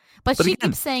 whatever. But she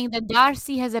keeps saying that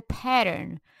Darcy has a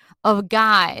pattern of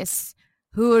guys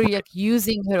who are like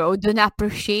using her or don't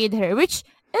appreciate her, which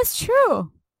is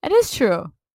true. It is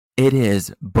true. It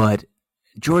is, but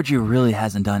Georgie really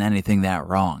hasn't done anything that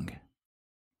wrong.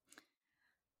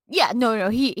 Yeah, no,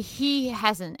 he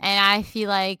hasn't. And I feel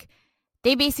like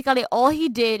they basically, all he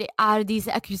did are these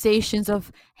accusations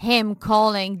of him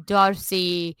calling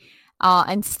Darcy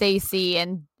and Stacy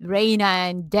and Raina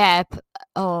and Deb.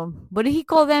 What did he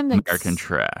call them? American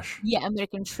Trash. Yeah,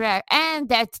 American Trash. And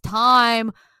that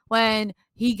time when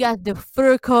he got the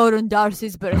fur coat on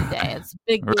Darcy's birthday. It's a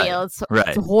big deal. It's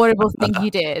a horrible thing he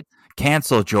did.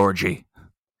 Cancel Georgie.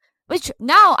 Which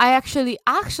now I actually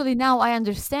now I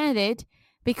understand it,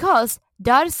 because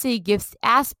Darcy gives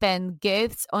Aspen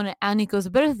gifts on Aniko's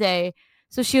birthday.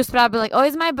 So she was probably like, oh,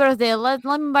 it's my birthday. Let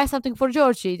me buy something for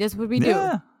Georgie. That's what we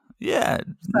do. Yeah.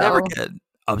 Never get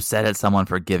upset at someone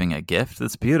for giving a gift.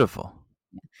 That's beautiful.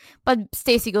 But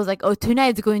Stacy goes like, oh,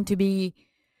 tonight's going to be,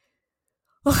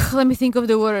 let me think of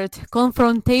the word,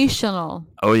 confrontational.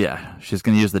 Oh, yeah. She's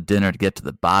going to use the dinner to get to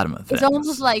the bottom of things. It's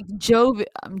almost like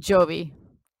Jovi.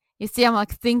 You see, I'm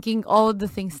like thinking all the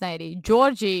things, Nighty.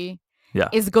 Georgie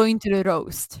is going to the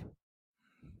roast.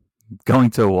 Going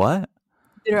to what?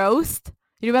 The roast.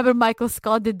 You remember Michael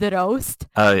Scott did the roast?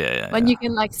 Oh, yeah. When you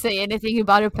can like say anything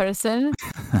about a person.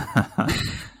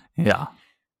 Yeah.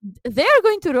 They're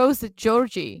going to roast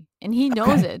Georgie, and he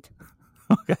knows it.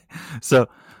 Okay. So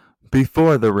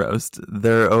before the roast,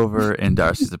 they're over in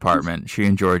Darcy's apartment. She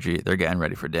and Georgie, they're getting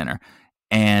ready for dinner.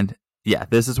 And yeah,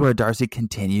 this is where Darcy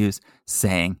continues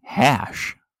saying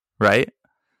hash, right?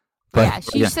 But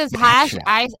she says hash.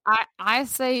 I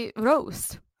say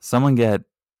roast. Someone get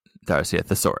Darcy a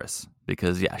thesaurus,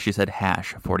 because she said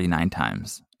hash 49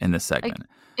 times in this segment. Like,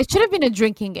 it should have been a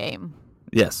drinking game.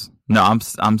 Yes. No, I'm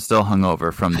still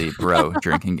hungover from the bro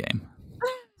drinking game.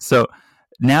 So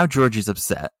now Georgie's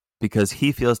upset because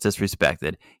he feels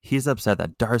disrespected. He's upset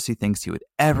that Darcy thinks he would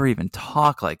ever even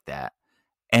talk like that.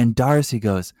 And Darcy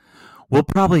goes, We'll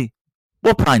probably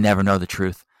never know the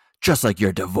truth, just like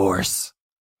your divorce.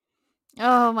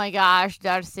 Oh my gosh,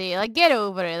 Darcy. Like, get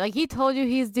over it. Like, he told you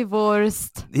he's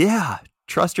divorced. Yeah,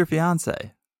 trust your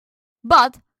fiance.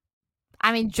 But,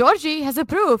 I mean, Georgie has a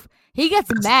proof. He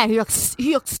gets mad.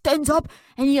 He stands up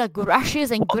and he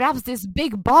rushes and grabs this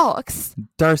big box.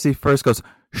 Darcy first goes,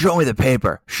 show me the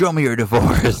paper. Show me you're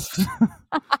divorced.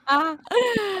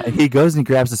 He goes and he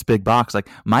grabs this big box. Like,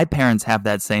 my parents have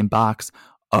that same box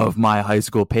of my high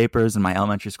school papers and my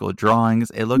elementary school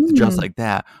drawings. It looked just like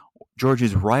that.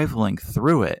 Georgie's rifling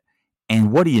through it.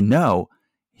 And what do you know?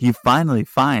 He finally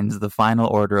finds the final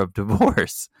order of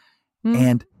divorce.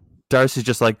 And Darcy's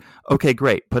just like, okay,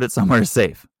 great. Put it somewhere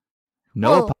safe.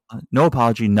 No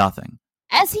apology, nothing.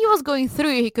 As he was going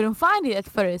through it, he couldn't find it at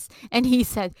first. And he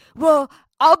said, well,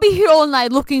 I'll be here all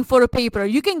night looking for a paper.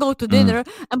 You can go to dinner.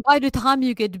 And by the time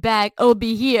you get back, I'll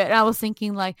be here. And I was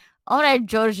thinking like, all right,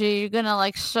 Georgie, you're going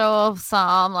to show off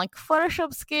some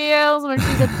Photoshop skills. When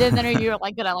she's at dinner, you're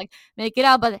going to make it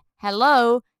up. But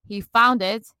hello, he found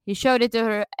it. He showed it to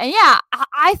her. And yeah,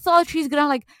 I thought she's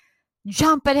going to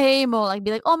jump at him or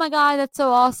be like, oh my God, that's so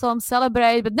awesome.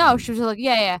 Celebrate. But no, she was just like,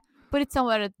 yeah. Put it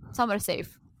somewhere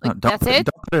safe. That's it.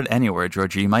 Don't put it anywhere,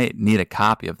 Georgie. You might need a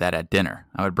copy of that at dinner.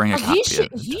 I would bring a copy to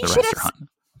the restaurant.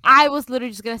 I was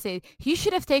literally just going to say, he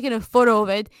should have taken a photo of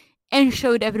it and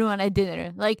showed everyone at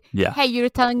dinner. Hey, you're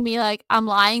telling me I'm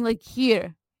lying?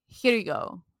 Here you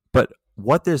go. But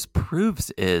what this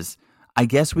proves is, I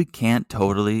guess we can't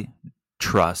totally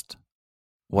trust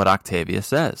what Octavia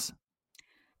says.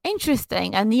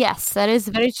 Interesting. And yes, that is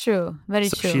very true. Very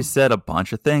true. She said a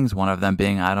bunch of things. One of them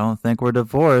being, I don't think we're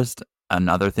divorced.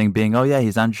 Another thing being, oh yeah,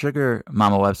 he's on Sugar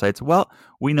Mama websites. Well,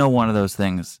 we know one of those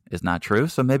things is not true.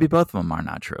 So maybe both of them are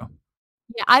not true.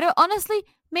 Yeah, I don't, honestly,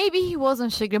 maybe he was on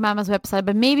Sugar Mama's website,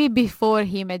 but maybe before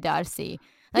he met Darcy.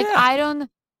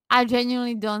 I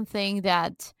genuinely don't think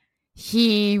that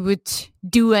he would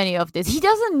do any of this. He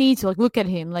doesn't need to. Look at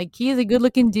him. He's a good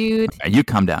looking dude. You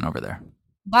calm down over there.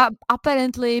 But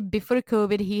apparently, before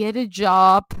COVID, he had a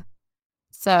job.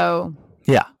 So.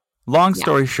 Yeah. Long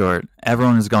story short,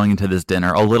 everyone is going into this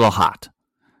dinner a little hot.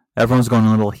 Everyone's going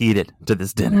a little heated to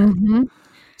this dinner. Mm-hmm.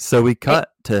 So we cut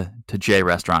to J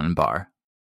Restaurant and Bar.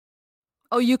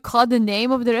 Oh, you caught the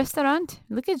name of the restaurant?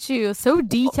 Look at you. So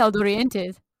detailed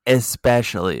oriented.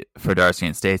 Especially for Darcy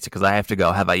and Stacey, because I have to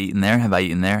go. Have I eaten there? Have I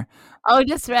eaten there? Oh,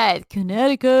 that's right.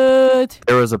 Connecticut.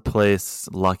 There was a place,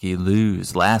 Lucky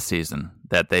Lou's, last season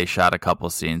that they shot a couple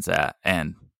scenes at.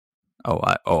 And,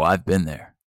 I've been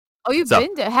there. Oh, you've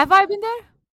been there? Have I been there?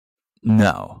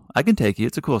 No. I can take you.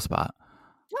 It's a cool spot.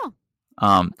 Oh.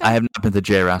 Okay. I have not been to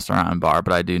J Restaurant and Bar,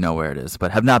 but I do know where it is.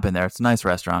 But have not been there. It's a nice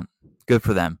restaurant. Good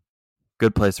for them.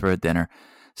 Good place for a dinner.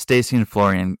 Stacey and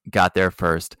Florian got there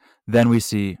first. Then we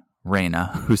see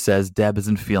Raina, who says Deb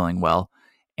isn't feeling well,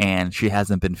 and she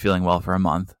hasn't been feeling well for a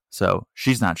month, so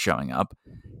she's not showing up.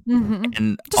 Mm-hmm.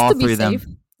 And all three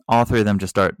of them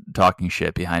just start talking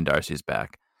shit behind Darcy's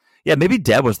back. Yeah, maybe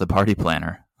Deb was the party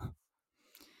planner.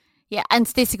 Yeah, and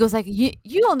Stacy goes like,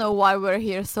 you don't know why we're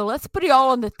here, so let's put it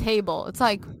all on the table. It's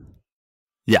like,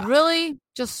 Yeah. really?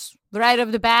 Just right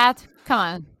off the bat? Come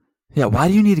on. Yeah, why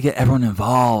do you need to get everyone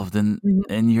involved in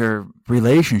Mhm. your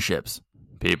relationships,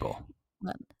 people?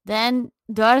 Then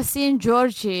Darcy and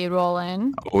Georgie roll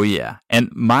in. Oh, yeah. And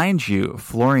mind you,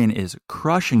 Florian is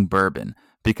crushing bourbon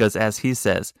because, as he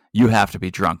says, you have to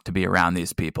be drunk to be around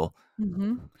these people.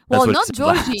 Mm-hmm. That's Well, what not he said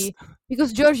last. Georgie,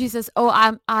 because Georgie says, "Oh,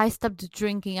 I stopped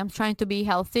drinking. I'm trying to be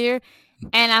healthier,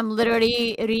 and I'm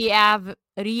literally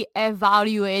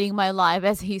reevaluating my life,"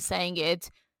 as he's saying it.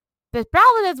 But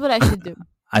probably that's what I should do.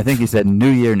 I think he said, "New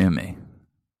year, new me."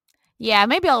 Yeah,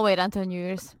 maybe I'll wait until New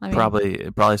Year's. I mean,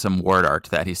 Probably some word art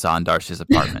that he saw in Darcy's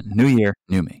apartment. New year,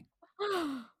 new me.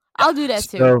 I'll do that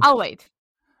too. So- I'll wait.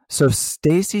 So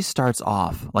Stacy starts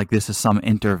off like this is some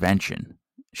intervention.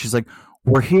 She's like,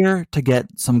 "We're here to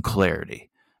get some clarity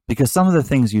because some of the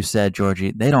things you said,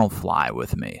 Georgie, they don't fly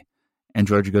with me." And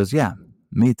Georgie goes, "Yeah,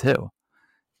 me too."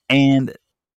 And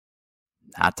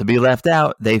not to be left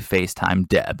out, they FaceTime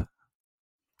Deb.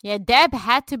 Yeah, Deb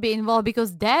had to be involved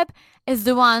because Deb is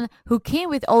the one who came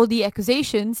with all the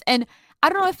accusations. And I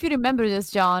don't know if you remember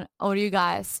this, John, or you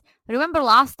guys. Remember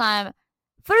last time,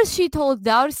 first she told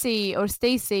Darcy or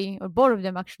Stacy, or both of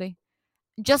them actually,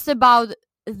 just about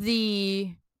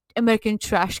the American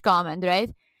trash comment,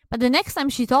 right? But the next time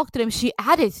she talked to them, she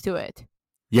added to it.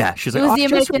 Yeah, she's It like, was "Oh, the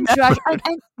I just American trash.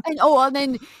 remembered." And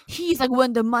then he's like,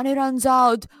 when the money runs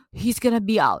out, he's going to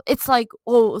be out. It's like,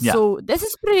 Yeah. so this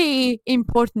is pretty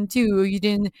important too. You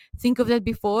didn't think of that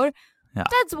before. Yeah.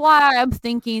 That's why I'm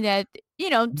thinking that,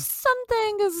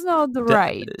 something is not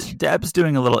right. Deb's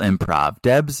doing a little improv.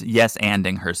 Deb's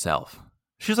yes-anding herself.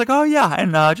 She's like, "Oh, yeah,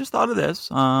 and I just thought of this.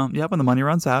 Yeah, when the money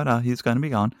runs out, he's going to be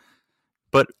gone."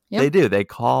 But Yep. they do. They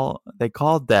call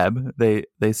Deb. They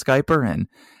Skype her in.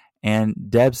 And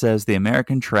Deb says the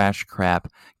American trash crap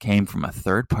came from a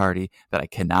third party that I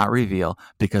cannot reveal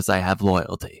because I have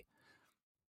loyalty.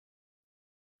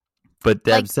 But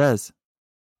Deb says,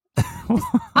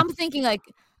 I'm thinking like,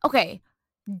 okay,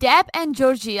 Deb and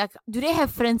Georgie, like, do they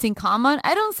have friends in common?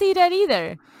 I don't see that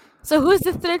either. So who's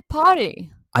the third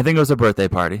party? I think it was a birthday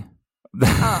party.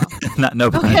 Oh.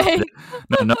 No pun Okay. intended.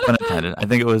 No pun intended. I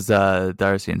think it was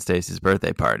Darcy and Stacy's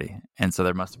birthday party. And so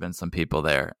there must have been some people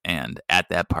there. And at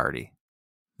that party,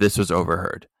 this was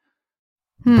overheard.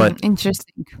 But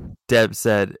interesting. Deb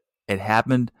said it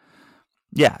happened.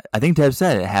 Yeah, I think Deb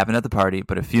said it happened at the party.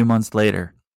 But a few months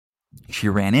later, she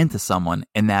ran into someone.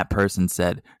 And that person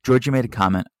said, Georgie made a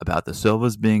comment about the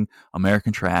Silvas being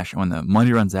American trash. And when the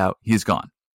money runs out, he's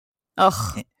gone.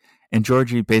 Ugh. And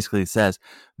Georgie basically says,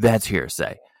 that's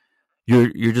hearsay.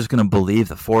 You're just going to believe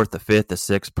the fourth, the fifth, the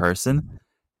sixth person.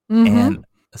 Mm-hmm. And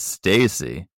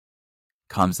Stacy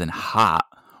comes in hot.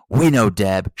 We know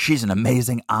Deb. She's an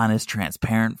amazing, honest,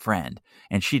 transparent friend.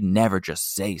 And she'd never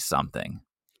just say something.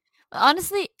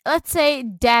 Honestly, let's say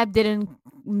Deb didn't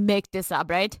make this up,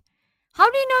 right? How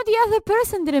do you know the other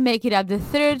person didn't make it up? The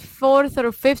third, fourth,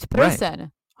 or fifth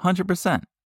person? Right. 100%.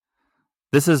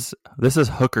 This is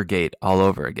Hookergate all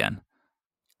over again.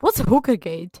 What's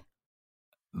Hookergate?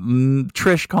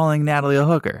 Trish calling Natalie a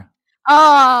hooker.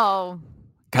 Oh,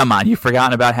 come on! You've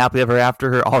forgotten about Happily Ever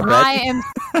After already.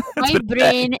 My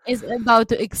brain is about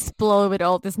to explode with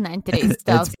all this 90-day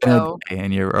stuff. It's been a day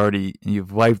and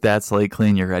you've wiped that slate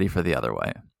clean. You're ready for the other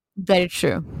way. Very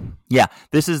true. Yeah,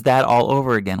 this is that all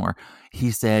over again. Where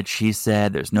he said, she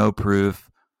said. There's no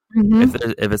proof.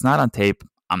 Mm-hmm. If it's not on tape,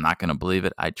 I'm not going to believe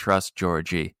it. I trust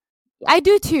Georgie. I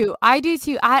do too.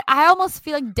 I almost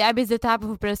feel like Deb is the type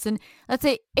of person, let's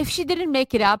say, if she didn't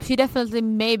make it up, she definitely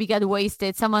maybe got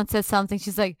wasted. Someone said something.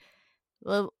 She's like,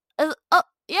 well, yeah,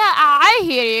 I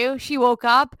hear you. She woke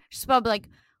up. She's probably like,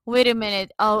 wait a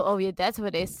minute. Oh, yeah, that's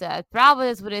what they said. Probably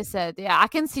that's what they said. Yeah, I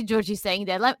can see Georgie saying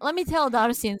that. Let me tell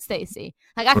Darcy and Stacy.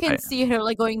 Like, I can see her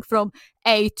like going from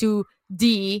A to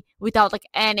D without like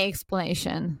any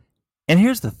explanation. And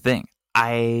here's the thing.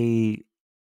 I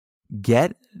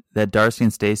get that Darcy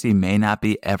and Stacy may not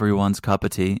be everyone's cup of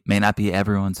tea, may not be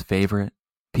everyone's favorite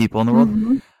people in the world.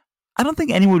 Mm-hmm. I don't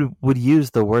think anyone would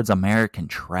use the words American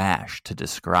trash to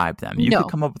describe them. You could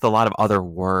come up with a lot of other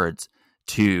words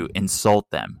to insult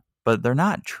them, but they're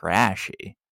not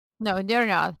trashy. No, they're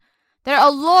not. There are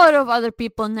a lot of other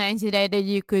people in 90 Day that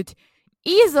you could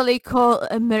easily call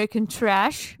American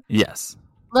trash. Yes.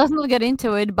 Let's not get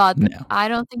into it, but No. I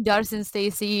don't think Darcy and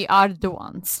Stacy are the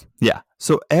ones. Yeah.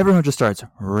 So everyone just starts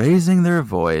raising their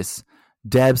voice.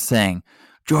 Deb's saying,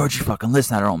 Georgie, fucking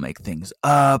listen, I don't make things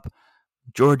up.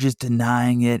 George is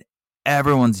denying it.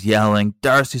 Everyone's yelling.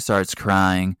 Darcy starts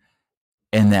crying.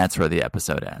 And that's where the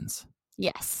episode ends.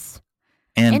 Yes.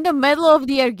 And in the middle of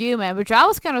the argument, which I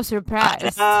was kind of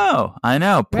surprised. I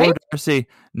know. Poor Right? Darcy.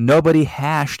 Nobody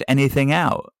hashed anything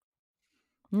out.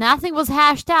 Nothing was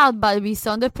hashed out, but we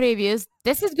saw in the previews.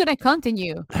 This is gonna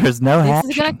continue. There's no This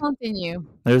is gonna hashing. continue.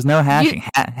 There's no hashing.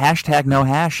 Hashtag no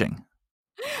hashing.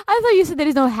 I thought you said there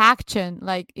is no haction,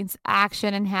 like it's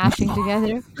action and hashing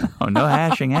together. Oh, no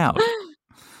hashing out.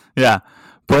 Yeah.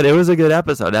 But it was a good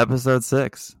episode. Episode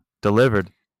 6.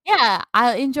 Delivered. Yeah,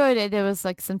 I enjoyed it. There was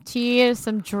like some tears,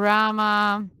 some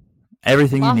drama.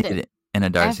 Everything you Loved needed it. in a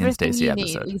Darcy and Everything Stacey you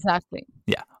need. episode. Exactly.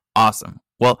 Awesome.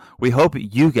 Well, we hope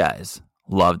you guys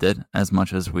loved it as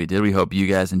much as we did. We hope you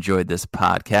guys enjoyed this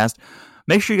podcast.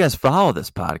 Make sure you guys follow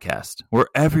this podcast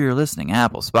wherever you're listening.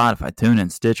 Apple, Spotify, TuneIn,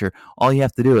 Stitcher. All you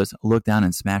have to do is look down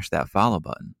and smash that follow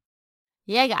button.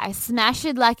 Yeah, guys, smash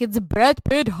it like it's Brad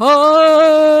Pitt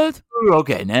hot. Ooh,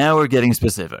 okay, now we're getting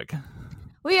specific.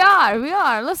 We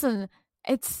are. Listen,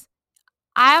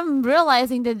 I'm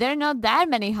realizing that there are not that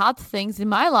many hot things in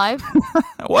my life.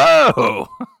 Whoa.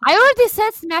 I already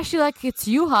said smash it like it's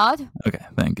you hot. Okay,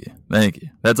 thank you.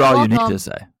 That's all you need to Welcome.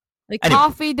 say. The Anyway.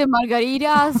 coffee, the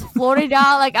margaritas, Florida.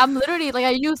 Like I'm literally like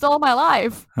I used all my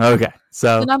life. Okay,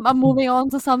 so And I'm moving on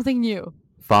to something new.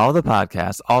 follow the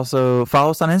podcast. Also,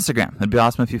 follow us on Instagram. It'd be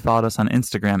awesome if you followed us on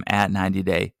Instagram at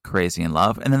 90day crazy in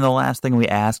love. And then the last thing we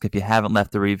ask, if you haven't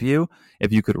left a review,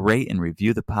 if you could rate and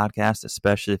review the podcast,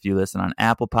 especially if you listen on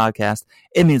Apple Podcasts,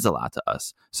 it means a lot to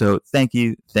us. So thank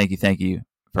you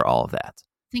for all of that.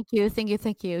 Thank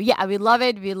you. Yeah, we love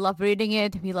it. We love reading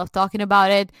it. We love talking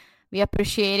about it. We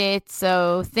appreciate it.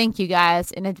 So thank you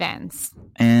guys in advance.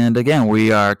 And again,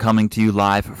 we are coming to you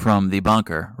live from the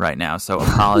bunker right now. So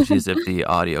apologies if the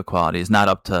audio quality is not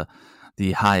up to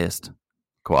the highest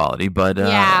quality, but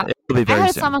Yeah. it will be I very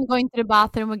heard soon. someone going to the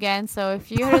bathroom again. So if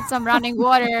you heard some running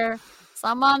water,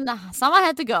 someone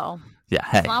had to go. Yeah,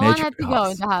 hey, Someone nature had to go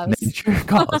calls. in the house. Nature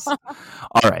calls.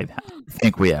 All right, I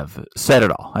think we have said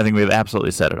it all. I think we've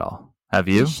absolutely said it all. Have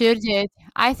you? Sure did.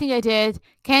 I think I did.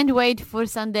 Can't wait for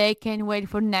Sunday. Can't wait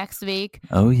for next week.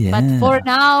 Oh, yeah. But for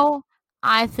now,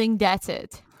 I think that's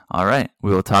it. All right,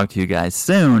 we will talk to you guys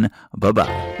soon. Bye-bye.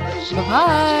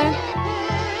 Bye-bye.